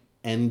May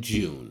and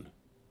June.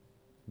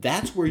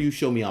 That's where you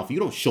show me alpha. You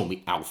don't show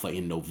me alpha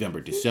in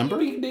November,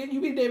 December. You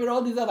be naming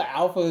all these other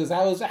alphas.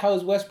 How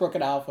is Westbrook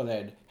an alpha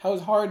then? How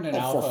is Harden an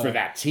alpha? For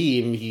that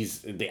team, he's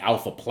the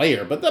alpha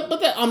player. But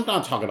I'm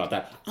not talking about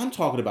that. I'm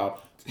talking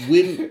about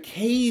when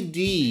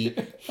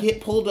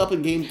KD pulled up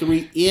in Game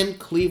 3 in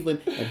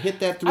Cleveland and hit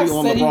that 3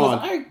 on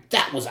LeBron.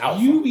 That was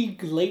alpha. You be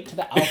late to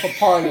the alpha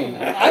party.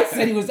 I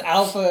said he was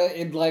alpha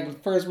in like the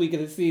first week of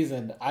the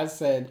season. I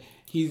said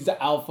he's the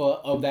alpha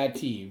of that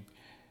team.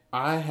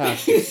 I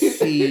have to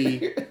see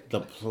the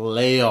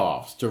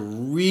playoffs to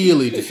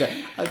really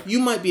decide.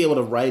 You might be able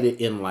to write it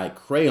in like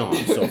crayon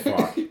so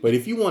far, but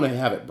if you want to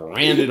have it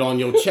branded on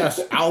your chest,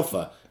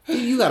 alpha,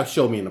 you got to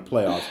show me in the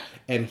playoffs.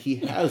 And he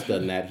has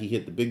done that. He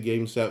hit the big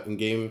game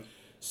 7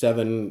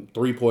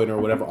 3-pointer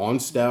or whatever on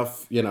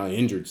Steph,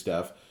 injured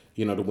Steph,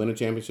 to win a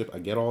championship. I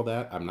get all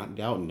that. I'm not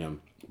doubting him,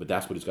 but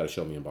that's what he's got to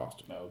show me in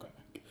Boston. Okay.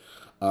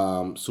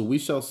 So we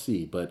shall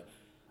see, but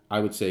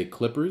I would say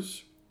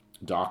Clippers.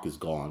 Doc is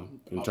gone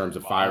in terms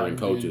of firing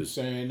coaches.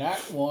 Saying that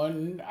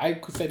one,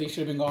 I said he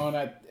should have been gone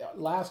at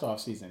last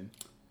offseason.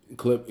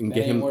 Get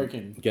him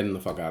the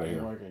fuck out of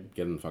here. Working.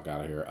 Get him the fuck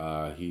out of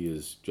here. He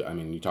is. I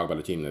mean, you talk about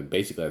a team that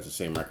basically has the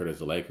same record as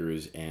the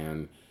Lakers,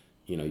 and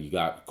you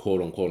got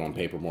quote unquote on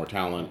paper more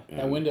talent.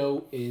 That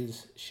window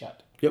is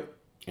shut. Yep.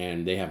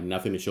 And they have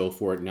nothing to show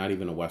for it. Not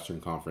even a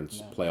Western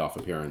Conference playoff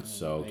appearance.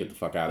 So get the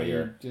fuck out of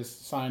here.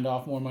 Just signed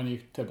off more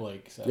money to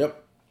Blake. So.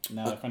 Yep.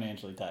 Now they're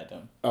financially tied to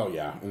him. Oh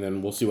yeah, and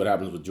then we'll see what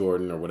happens with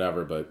Jordan or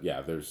whatever. But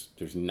yeah, there's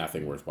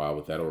nothing worthwhile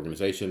with that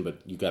organization.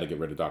 But you got to get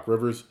rid of Doc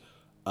Rivers.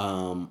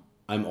 I'm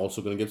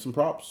also going to give some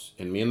props,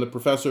 and me and the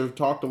professor have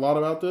talked a lot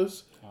about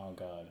this. Oh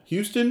God,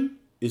 Houston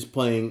is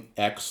playing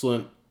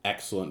excellent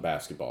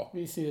basketball.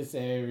 We see this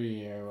every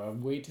year. I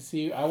want to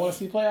see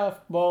playoff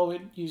ball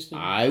with Houston.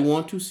 I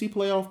want to see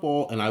playoff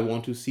ball, and I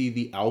want to see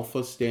the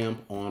alpha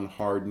stamp on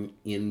Harden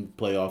in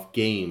playoff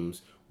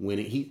games when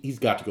he's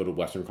got to go to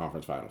Western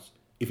Conference Finals.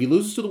 If he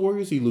loses to the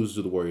Warriors, he loses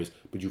to the Warriors,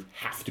 but you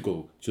have to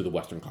go to the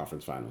Western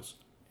Conference Finals.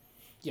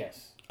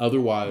 Yes.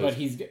 Otherwise, but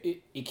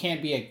it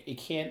can't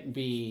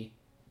be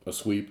a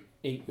sweep.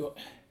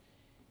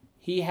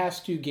 He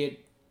has to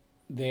get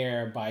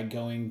there by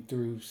going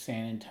through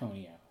San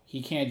Antonio.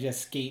 He can't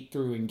just skate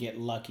through and get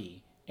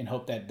lucky and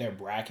hope that their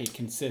bracket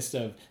consists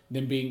of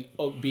them beating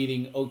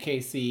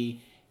OKC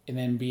and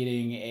then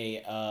beating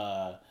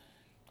a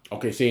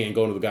OKC ain't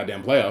going to the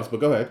goddamn playoffs, but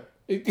go ahead.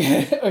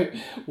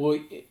 Well,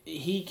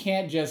 he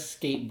can't just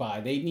skate by.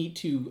 They need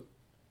to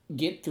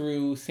get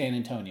through San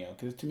Antonio,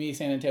 because to me,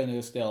 San Antonio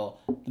is still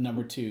the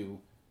number 2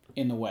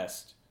 in the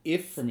West.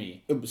 For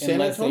me, San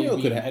Antonio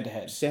could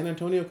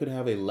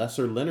have a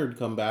lesser Leonard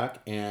come back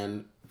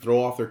and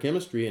throw off their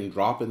chemistry and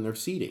drop in their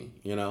seeding.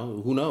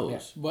 Who knows?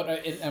 Yeah.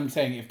 But I'm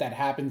saying if that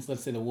happens,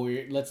 let's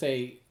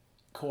say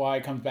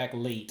Kawhi comes back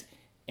late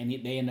and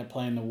they end up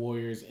playing the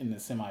Warriors in the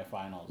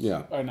semifinals.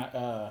 Yeah. Or not?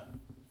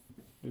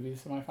 Would it be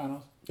the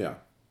semifinals? Yeah.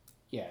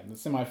 Yeah, the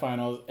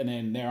semifinals, and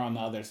then they're on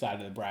the other side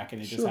of the bracket.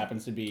 It just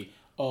happens to be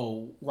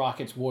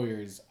Rockets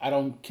Warriors, I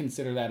don't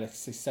consider that a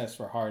success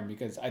for Harden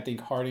because I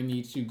think Harden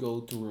needs to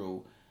go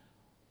through.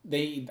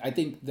 I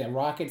think the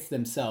Rockets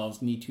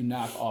themselves need to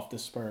knock off the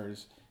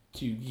Spurs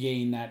to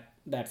gain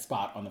that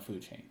spot on the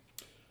food chain.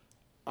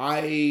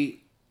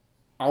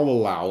 I'll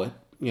allow it.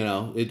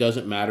 It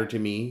doesn't matter to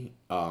me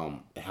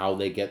how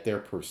they get there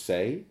per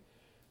se,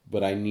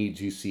 but I need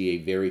to see a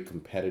very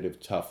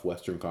competitive, tough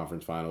Western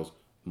Conference Finals.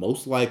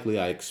 Most likely,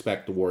 I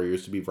expect the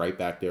Warriors to be right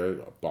back there,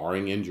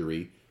 barring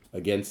injury,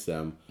 against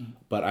them. Mm-hmm.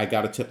 But I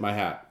got to tip my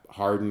hat.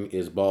 Harden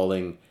is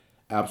balling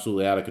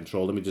absolutely out of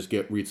control. Let me just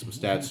read some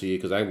stats to you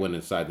because I went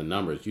inside the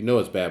numbers.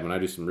 It's bad when I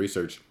do some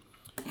research.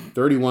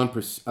 31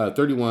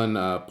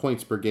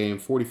 points per game,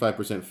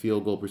 45%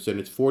 field goal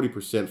percentage,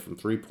 40% from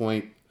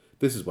 3-point.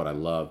 This is what I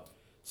love.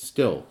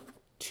 Still,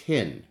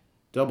 10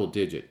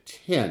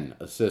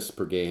 assists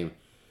per game,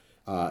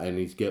 and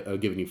he's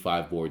giving you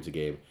 5 boards a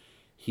game.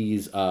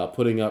 He's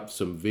putting up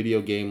some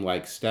video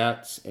game-like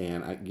stats,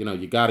 and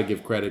you got to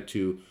give credit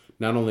to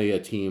not only a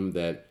team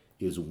that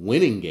is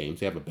winning games,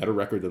 they have a better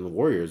record than the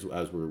Warriors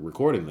as we're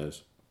recording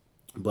this,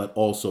 but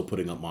also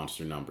putting up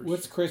monster numbers.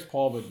 What's Chris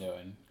Paul been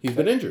doing? He's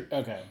been injured.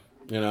 Okay.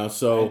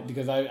 So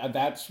because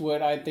that's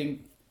what I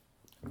think.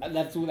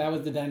 That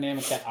was the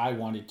dynamic that I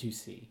wanted to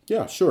see.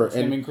 Yeah, sure.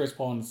 Him and Chris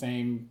Paul in the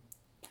same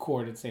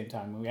court at the same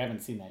time. We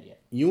haven't seen that yet.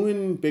 You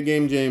and Big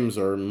Game James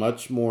are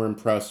much more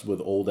impressed with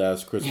old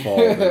ass Chris Paul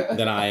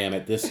than I am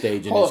at this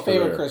stage in his career.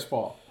 Hall of Famer Chris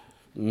Paul.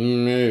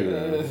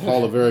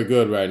 Paul is very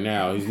good right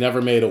now. He's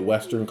never made a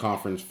Western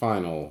Conference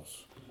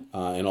Finals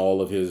in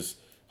all of his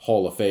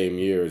Hall of Fame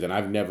years, and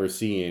I've never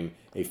seen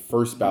a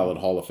first ballot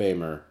Hall of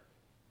Famer.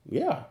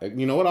 Yeah,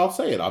 you know what? I'll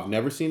say it. I've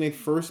never seen a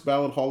first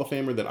ballot Hall of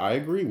Famer that I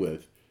agree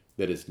with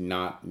that has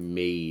not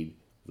made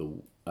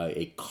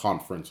a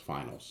conference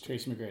finals.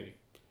 Tracy McGrady.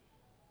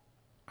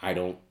 I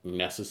don't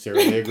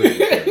necessarily agree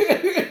with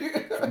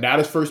him. Not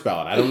his first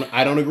ballot.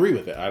 I don't agree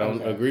with it. I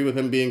don't agree with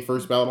him being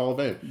first ballot Hall of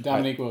Fame.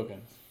 Dominique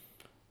Wilkins.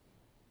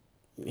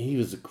 He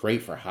was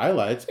great for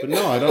highlights, but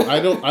no, I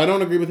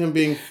don't agree with him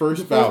being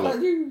first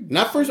ballot.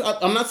 Not first.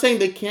 I'm not saying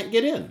they can't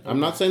get in. I'm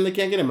not saying they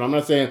can't get in, but I'm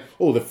not saying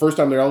the first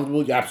time they're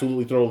eligible, you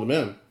absolutely throw them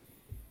in.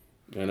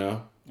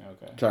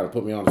 Okay. Try to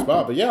put me on the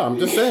spot, but yeah, I'm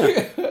just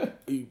saying.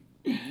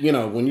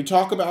 When you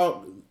talk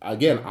about,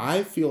 again,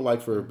 I feel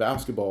like for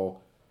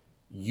basketball,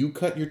 you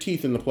cut your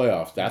teeth in the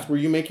playoffs. That's where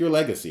you make your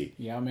legacy.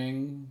 Yao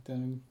Ming,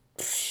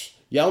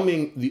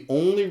 the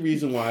only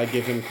reason why I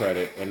give him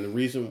credit, and the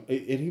reason,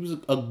 and he was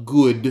a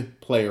good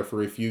player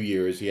for a few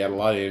years. He had a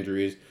lot of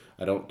injuries.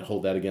 I don't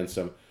hold that against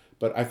him.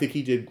 But I think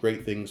he did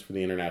great things for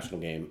the international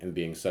game and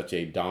being such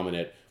a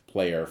dominant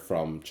player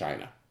from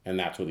China. And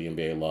that's what the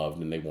NBA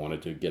loved, and they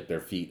wanted to get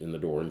their feet in the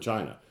door in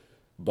China.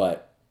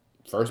 But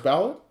first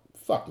ballot?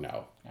 Fuck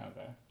no.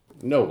 Okay.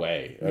 No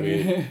way. I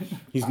mean,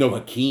 he's no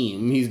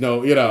Hakeem. He's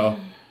no,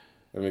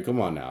 I mean, come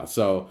on now.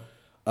 So,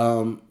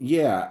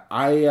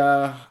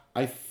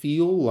 I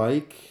feel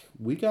like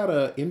we got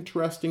an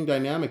interesting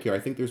dynamic here. I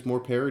think there's more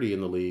parity in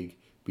the league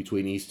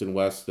between East and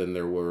West than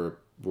there were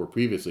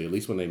previously, at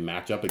least when they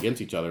match up against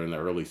each other in the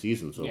early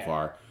season so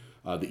far.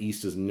 The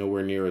East is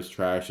nowhere near as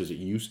trash as it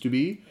used to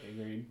be.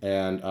 Agreed.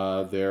 And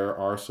there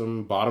are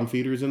some bottom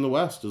feeders in the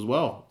West as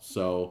well.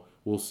 So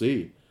we'll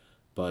see.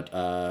 But,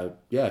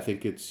 I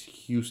think it's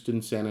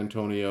Houston, San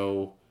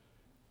Antonio,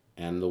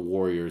 and the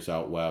Warriors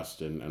out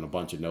West, and a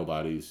bunch of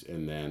nobodies,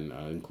 and then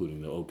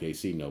including the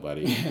OKC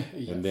nobody,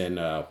 yes. And then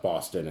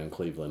Boston and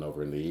Cleveland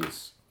over in the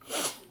East.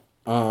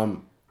 I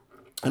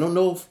don't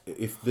know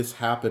if this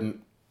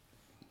happened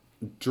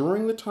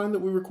during the time that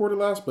we recorded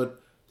last,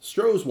 but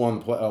Stros won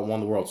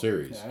the World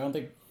Series. Yeah, I don't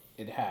think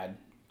it had.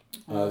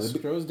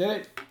 Stros did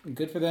it.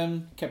 Good for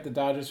them. Kept the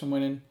Dodgers from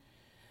winning.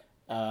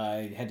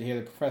 I had to hear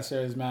the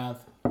professor's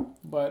mouth,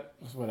 but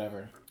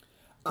whatever.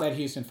 That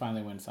Houston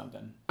finally wins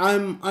something.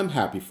 I'm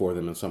happy for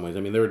them in some ways. I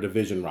mean, they're a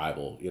division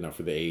rival,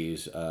 for the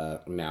A's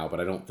now, but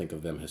I don't think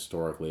of them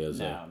historically as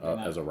a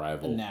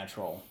rival. A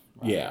natural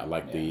rival. Yeah,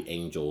 like the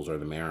Angels or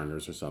the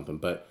Mariners or something.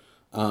 But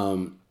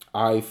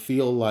I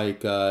feel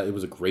like it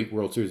was a great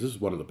World Series. This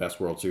is one of the best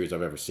World Series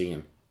I've ever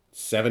seen.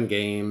 7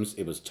 games.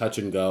 It was touch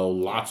and go.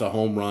 Lots of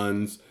home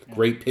runs.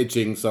 Great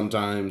pitching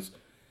sometimes.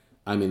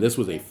 I mean, this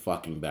was a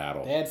fucking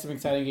battle. They had some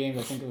exciting games.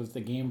 I think it was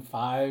the Game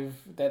 5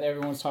 that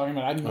everyone's talking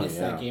about. I missed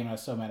that game. I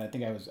was so mad. I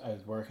think I was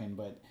working,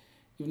 but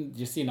even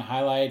just seeing the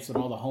highlights and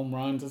all the home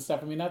runs and stuff.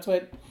 I mean, that's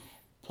what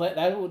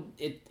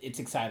it's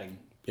exciting.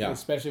 Yeah.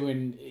 Especially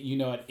when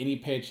at any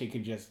pitch it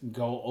could just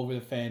go over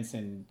the fence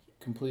and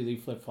completely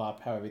flip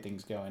flop how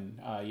everything's going.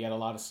 You had a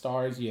lot of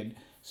stars. You had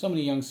so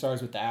many young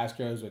stars with the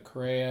Astros, with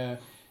Correa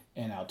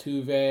and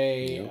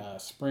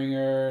Altuve,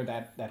 Springer.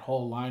 That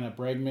whole lineup,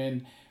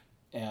 Bregman.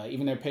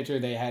 Even their pitcher,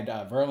 they had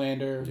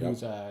Verlander,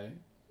 who's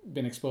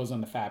been exposed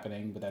on the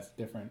fappening, but that's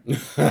different.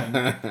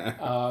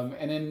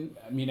 And then,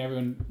 I mean,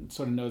 everyone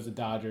sort of knows the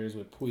Dodgers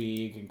with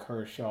Puig and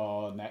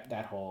Kershaw and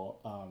that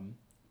whole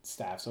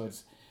staff. So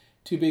it's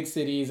 2 big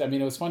cities. I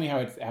mean, it was funny how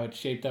it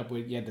shaped up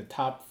with you had the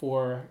top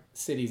 4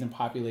 cities in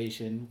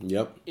population.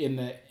 Yep. In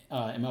the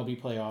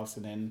MLB playoffs,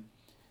 and then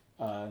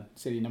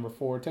City number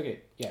 4 took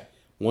it. Yeah.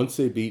 Once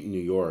they beat New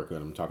York,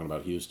 and I'm talking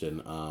about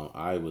Houston,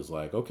 I was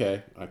like,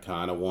 okay, I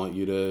kind of want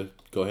you to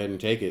go ahead and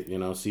take it,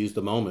 seize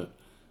the moment.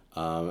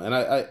 And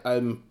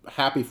I'm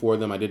happy for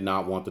them. I did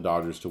not want the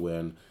Dodgers to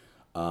win.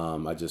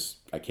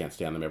 I can't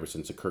stand them ever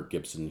since the Kirk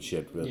Gibson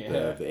shit with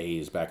the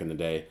A's back in the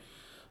day.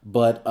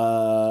 But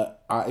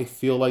I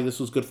feel like this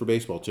was good for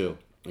baseball, too.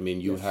 I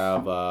mean, you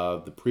have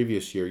the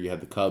previous year, you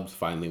had the Cubs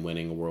finally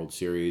winning a World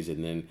Series,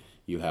 and then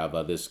you have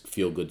this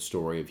feel-good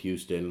story of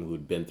Houston,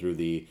 who'd been through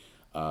the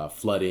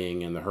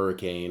flooding and the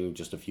hurricane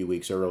just a few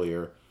weeks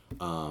earlier,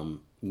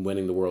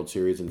 winning the World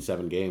Series in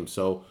 7 games.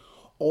 So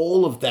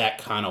all of that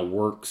kind of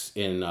works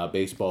in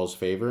baseball's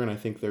favor, and I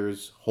think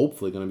there's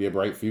hopefully going to be a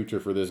bright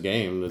future for this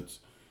game that's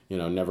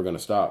never going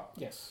to stop.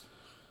 Yes.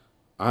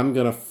 I'm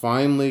going to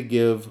finally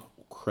give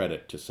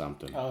credit to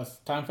something. Oh, it's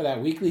time for that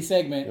weekly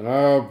segment.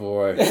 Oh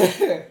boy.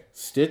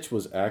 Stitch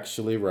was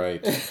actually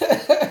right.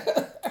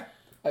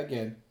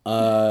 Again.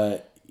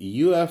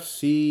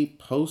 UFC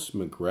post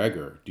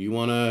McGregor. Do you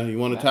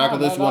wanna tackle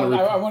this? No,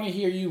 I want to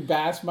hear you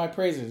bask my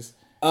praises.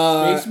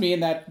 Base me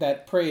in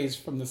that praise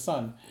from the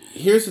sun.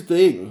 Here's the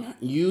thing.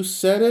 You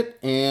said it,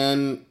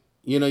 and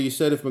you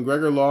said if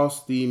McGregor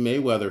lost the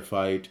Mayweather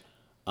fight,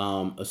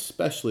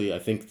 especially, I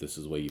think this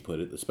is the way you put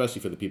it,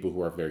 especially for the people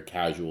who are very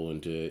casual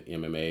into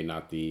MMA,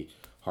 not the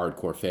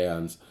hardcore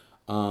fans.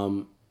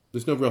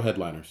 There's no real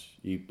headliners.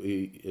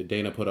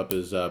 Dana put up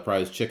his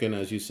prize chicken,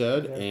 as you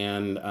said,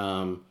 and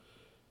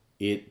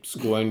it's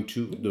going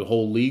to, the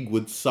whole league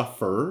would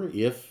suffer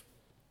if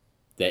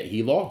that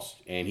he lost,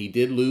 and he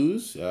did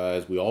lose,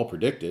 as we all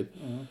predicted.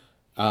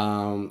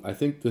 I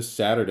think this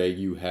Saturday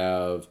you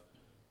have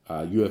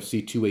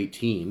UFC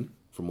 218,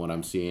 from what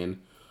I'm seeing.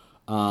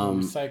 What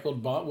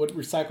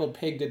recycled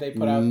pig did they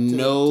put out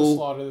to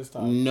slaughter this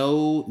time?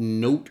 No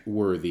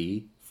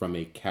noteworthy from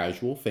a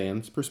casual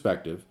fan's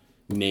perspective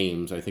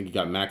names. I think you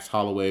got Max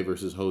Holloway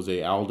versus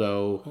Jose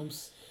Aldo.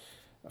 Oops.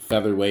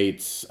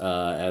 Featherweights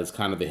as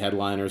kind of the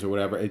headliners or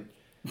whatever.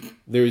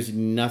 There's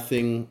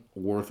nothing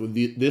worth.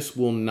 This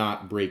will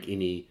not break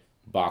any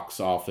box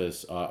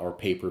office or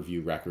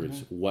pay-per-view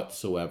records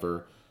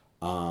whatsoever.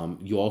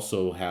 You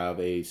also have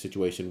a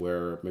situation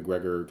where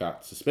McGregor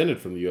got suspended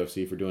from the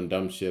UFC for doing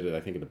dumb shit. I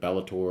think at the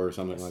Bellator or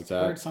something like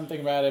that. I heard something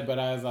about it, but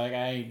I was like,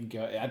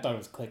 I thought it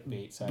was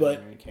clickbait, so I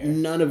didn't really care.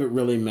 None of it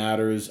really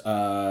matters.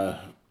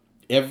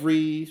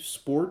 Every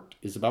sport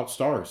is about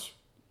stars.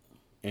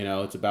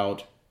 It's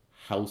about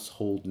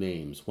household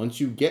names.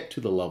 Once you get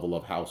to the level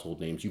of household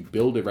names, you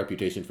build a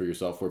reputation for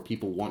yourself where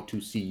people want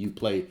to see you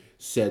play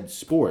said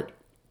sport.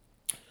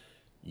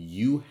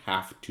 You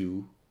have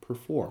to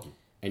perform,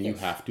 and you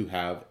have to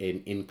have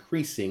an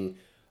increasing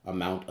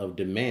amount of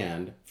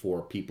demand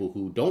for people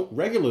who don't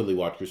regularly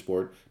watch your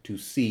sport to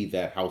see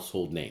that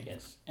household name.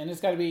 Yes, and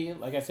it's got to be,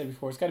 like I said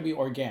before, it's got to be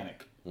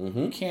organic.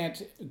 You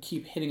can't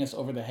keep hitting us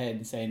over the head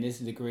and saying this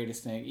is the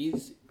greatest thing.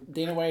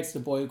 Dana White's the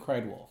boy who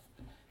cried wolf.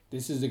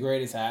 This is the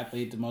greatest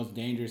athlete, the most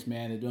dangerous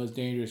man, the most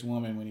dangerous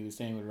woman, when he was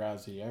saying with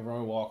Rousey.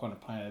 Ever walk on the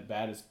planet, the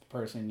baddest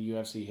person in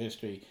UFC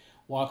history.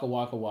 Waka,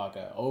 waka,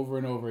 waka. Over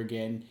and over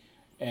again.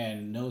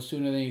 And no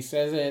sooner than he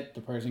says it,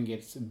 the person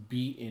gets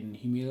beat and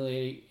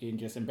humiliated in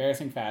just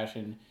embarrassing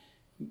fashion.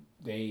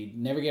 They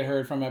never get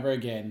heard from ever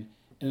again.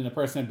 And then the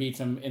person that beats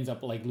him ends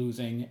up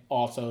losing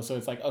also. So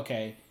it's like,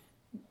 okay,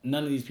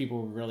 none of these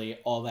people were really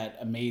all that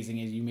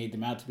amazing as you made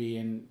them out to be.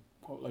 And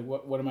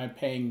what am I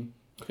paying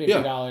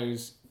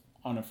 $50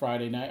 on a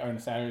Friday night or on a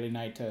Saturday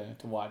night to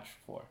watch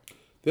for?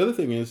 The other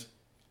thing is,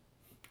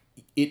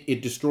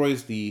 it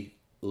destroys the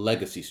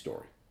legacy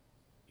story.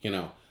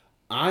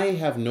 I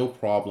have no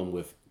problem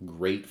with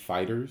great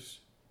fighters,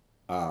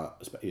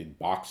 in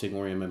boxing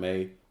or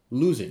MMA,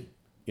 losing.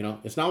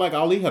 It's not like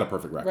Ali had a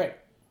perfect record. Right.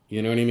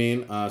 You know what I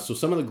mean? So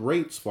some of the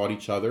greats fought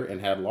each other and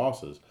had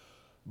losses.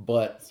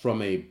 But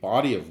from a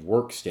body of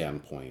work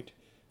standpoint,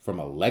 from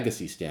a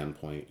legacy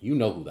standpoint,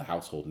 who the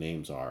household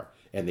names are.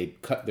 And they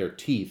cut their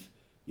teeth,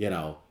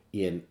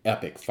 in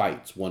epic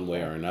fights one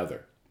way or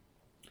another.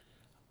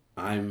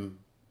 I'm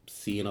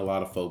seeing a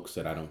lot of folks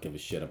that I don't give a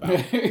shit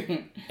about.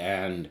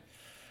 And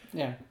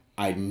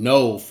I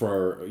know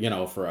for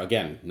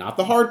again, not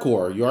the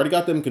hardcore. You already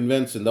got them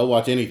convinced and they'll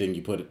watch anything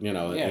you put,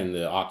 in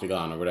the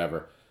octagon or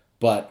whatever.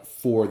 But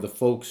for the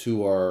folks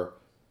who are,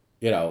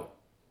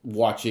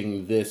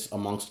 watching this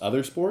amongst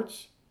other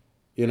sports,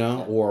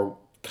 or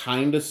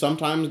kind of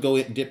sometimes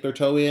dip their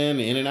toe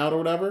in and out or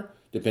whatever,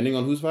 depending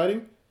on who's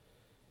fighting.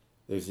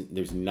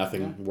 There's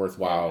nothing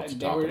worthwhile to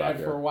talk about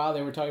here. For a while,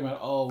 they were talking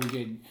about, we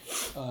get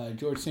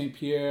George St.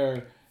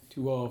 Pierre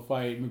to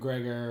fight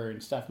McGregor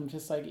and stuff. I'm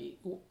just like,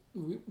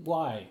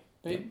 why?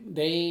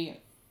 They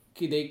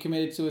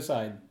committed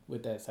suicide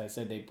with this. I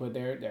said they put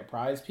their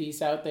prize piece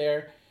out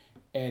there,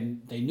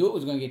 and they knew it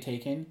was going to get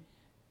taken.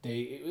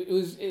 It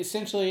was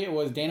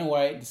Dana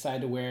White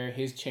decided to wear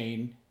his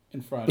chain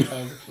in front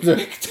of the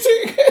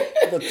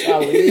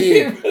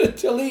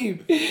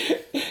Talib.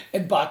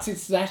 And Boxing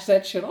snatched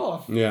that shit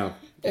off. Yeah.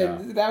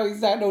 And now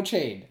he's got no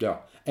chain. Yeah.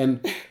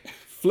 And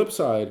flip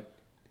side,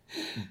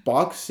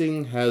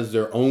 boxing has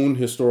their own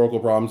historical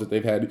problems that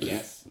they've had.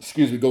 Yes.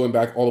 Excuse me, going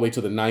back all the way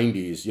to the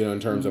 90s, in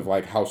terms of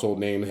like household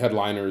name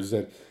headliners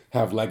that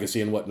have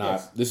legacy and whatnot.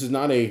 Yes. This is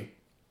not a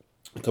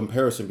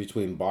comparison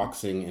between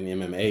boxing and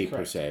MMA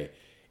per se.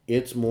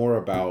 It's more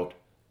about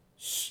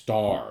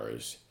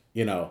stars.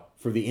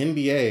 For the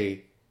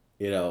NBA,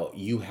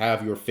 you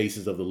have your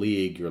faces of the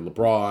league. You're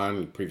LeBron.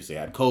 You previously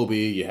had Kobe.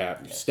 You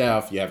have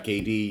Steph. You have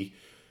KD.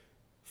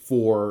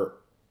 For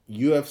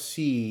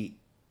UFC,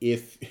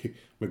 if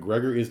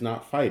McGregor is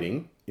not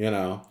fighting,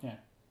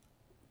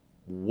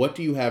 what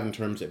do you have in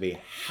terms of a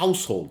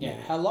household name?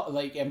 Yeah, how long?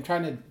 Like, I'm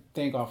trying to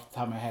think off the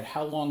top of my head.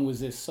 How long was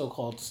this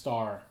so-called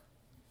star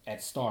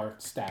at star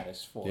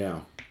status for? Yeah.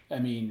 I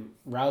mean,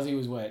 Rousey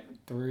was what,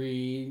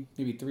 3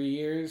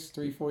 years,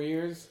 4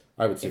 years?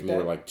 I would say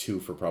more like 2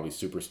 for probably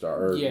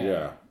superstar.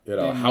 Yeah.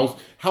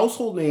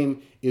 Household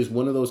name is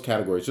one of those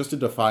categories, just to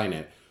define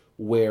it,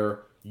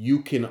 where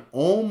you can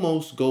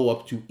almost go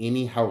up to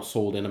any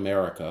household in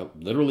America,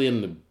 literally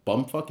in the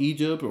bumfuck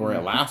Egypt or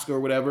Alaska or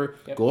whatever,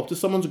 go up to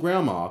someone's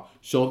grandma,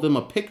 show them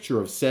a picture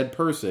of said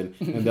person,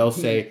 and they'll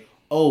say,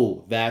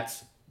 oh,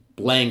 that's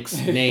blank's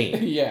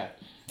name. Yeah.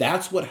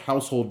 That's what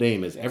household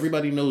name is.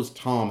 Everybody knows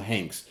Tom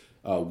Hanks,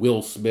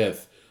 Will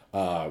Smith,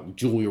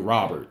 Julia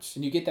Roberts.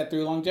 And you get that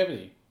through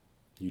longevity.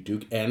 You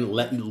do, and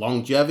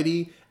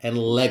longevity and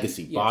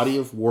legacy, body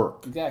of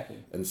work.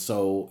 Exactly. And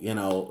so,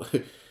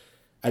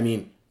 I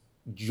mean,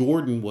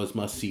 Jordan was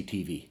must-see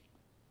TV.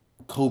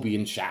 Kobe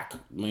and Shaq,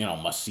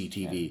 must-see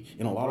TV.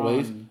 In a lot of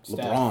ways,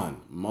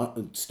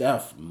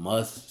 Steph,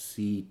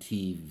 must-see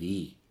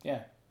TV.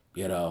 Yeah.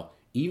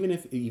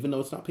 Even though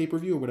it's not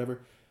pay-per-view or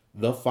whatever,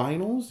 the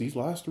finals, these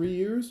last 3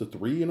 years, the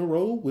 3 in a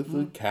row with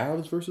the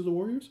Cavs versus the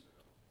Warriors,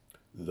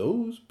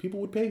 those people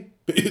would pay.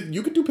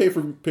 You could do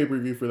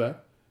pay-per-view for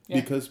that. Yeah.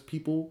 Because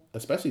people,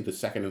 especially the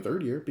second and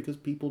third year, because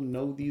people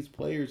know these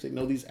players, they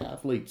know these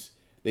athletes.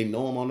 They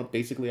know them on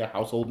basically a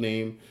household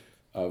name,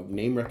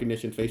 name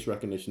recognition, face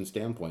recognition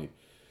standpoint.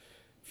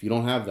 If you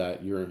don't have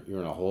that, you're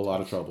in a whole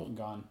lot of trouble.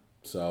 Gone.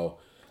 So,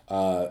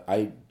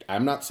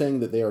 I'm not saying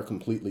that they are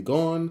completely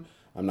gone.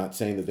 I'm not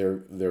saying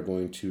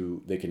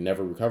that they can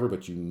never recover,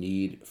 but you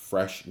need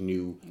fresh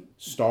new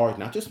stars,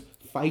 not just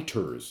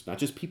fighters, not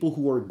just people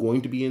who are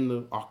going to be in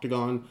the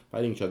octagon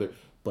fighting each other,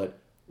 but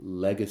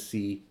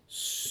legacy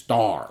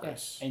stars.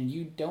 Yes. And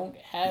you don't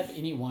have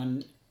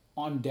anyone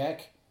on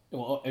deck.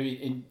 Well, I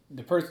mean,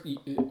 the person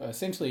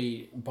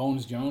essentially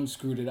Bones Jones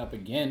screwed it up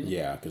again.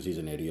 Yeah, because he's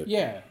an idiot.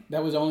 Yeah,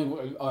 that was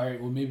only all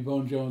right. Well, maybe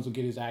Bones Jones will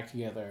get his act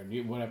together. And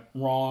it went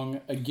wrong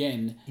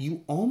again.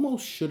 You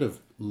almost should have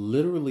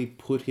literally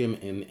put him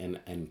in an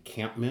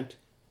encampment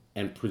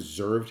and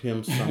preserved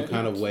him some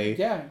kind of way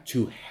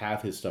to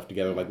have his stuff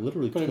together. Like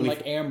literally put him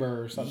like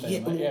Amber or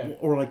something.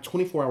 Or like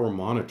 24-hour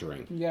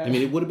monitoring. Yeah. I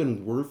mean, it would have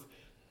been worth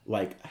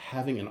like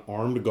having an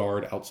armed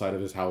guard outside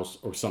of his house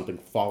or something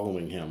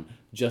following him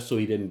just so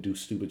he didn't do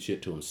stupid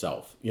shit to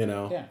himself,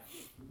 Yeah.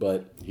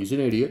 But he's an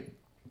idiot.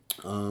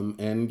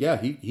 And yeah,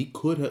 he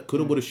could have,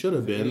 would have, should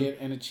have been. An idiot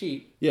and a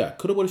cheat. Yeah,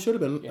 could have, would have, should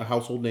have been a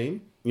household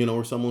name,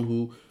 or someone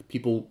who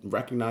people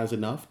recognize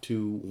enough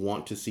to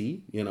want to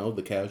see,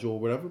 the casual or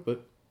whatever,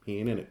 but he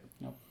ain't in it.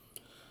 Nope.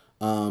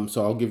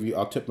 So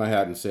I'll tip my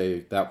hat and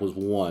say that was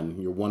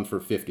 1. You're 1 for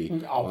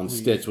 50 on please.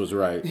 Stitch was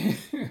right.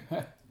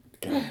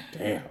 God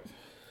damn.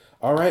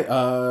 All right,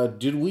 I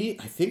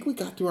think we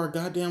got through our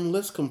goddamn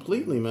list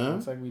completely, man.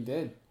 Looks like we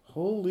did.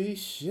 Holy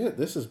shit,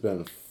 this has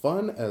been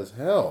fun as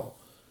hell.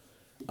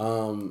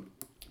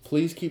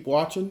 Please keep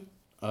watching.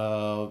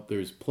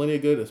 There's plenty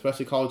of good,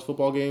 especially college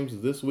football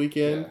games this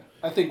weekend.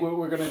 Yeah. I think what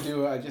we're going to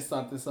do, I just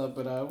thought this up,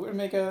 but we're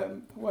going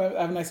to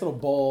have a nice little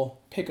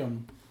bowl, pick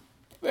 'em.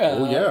 Pick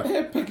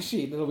a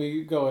sheet. It'll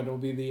be going. It'll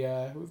be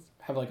have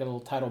like a little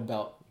title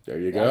belt. There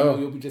you go.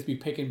 You'll just be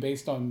picking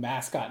based on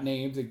mascot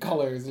names and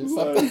colors or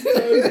something.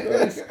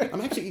 Nice.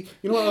 I'm actually,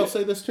 what I'll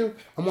say this too?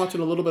 I'm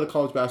watching a little bit of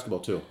college basketball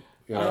too.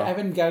 I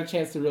haven't got a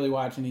chance to really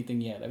watch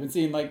anything yet. I've been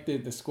seeing like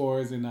the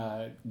scores in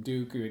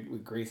Duke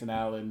with Grayson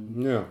Allen.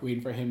 Yeah.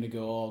 Waiting for him to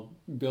go all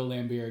Bill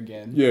Laimbeer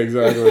again. Yeah,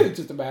 exactly. It's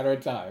just a matter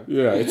of time.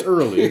 Yeah, it's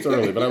early,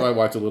 but I might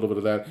watch a little bit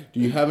of that. Do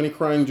you have any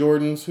crying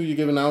Jordans? Who you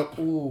giving out?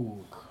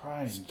 Ooh,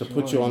 crying Jordans. To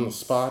put you on the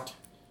spot.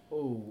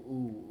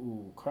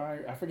 Ooh,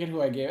 crying. I forget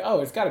who I gave. Oh,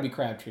 it's got to be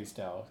Crabtree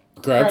still.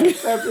 Crabtree?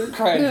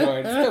 Crying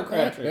Jordans. Still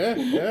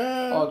Crabtree.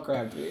 All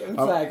Crabtree. I'm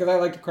sad because I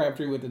like the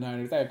Crabtree with the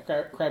Niners. I have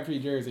Crabtree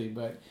jersey,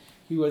 but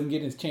he wasn't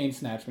getting his chain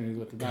snatched when he was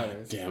with the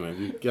Niners. Damn it,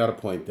 you got a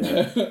point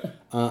there.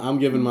 I'm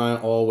giving mine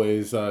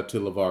always to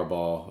LeVar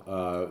Ball.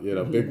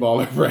 Big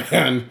baller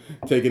brand,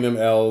 taking them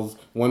L's.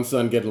 One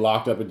son getting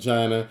locked up in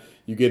China.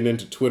 You getting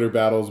into Twitter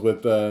battles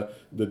with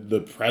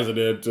the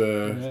president,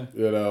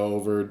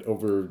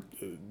 over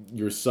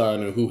your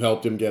son and who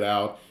helped him get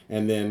out,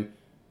 and then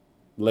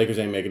Lakers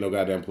ain't making no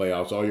goddamn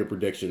playoffs. All your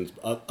predictions,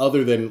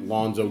 other than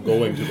Lonzo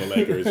going to the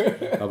Lakers,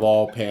 have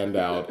all panned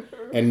out,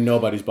 and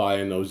nobody's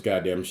buying those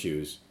goddamn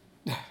shoes.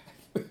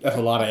 That's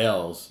a lot of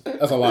L's.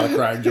 That's a lot of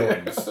crying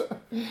Jordans.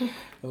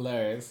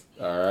 Hilarious.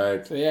 All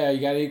right. So yeah,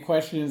 you got any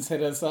questions?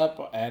 Hit us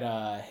up at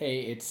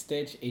Hey It's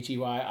Stitch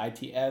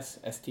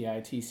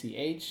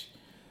HeyItSSTITCH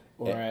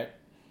or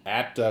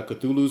at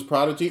Cthulhu's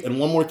Prodigy. And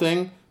one more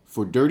thing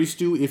for Dirty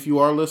Stew, if you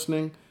are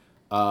listening,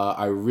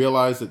 I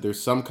realize that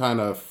there's some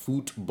kind of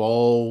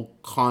football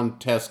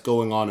contest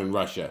going on in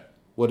Russia.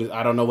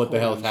 I don't know what the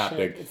hell is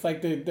happening. It's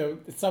like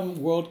it's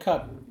some World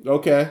Cup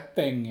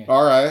thing.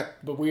 All right.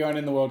 But we aren't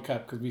in the World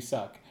Cup because we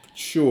suck.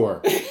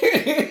 Sure.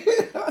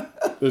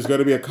 There's going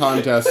to be a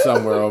contest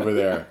somewhere over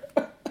there.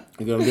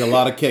 There's going to be a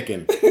lot of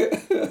kicking.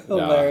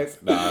 Hilarious.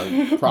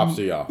 Nah, props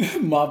to y'all.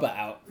 Mamba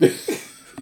out.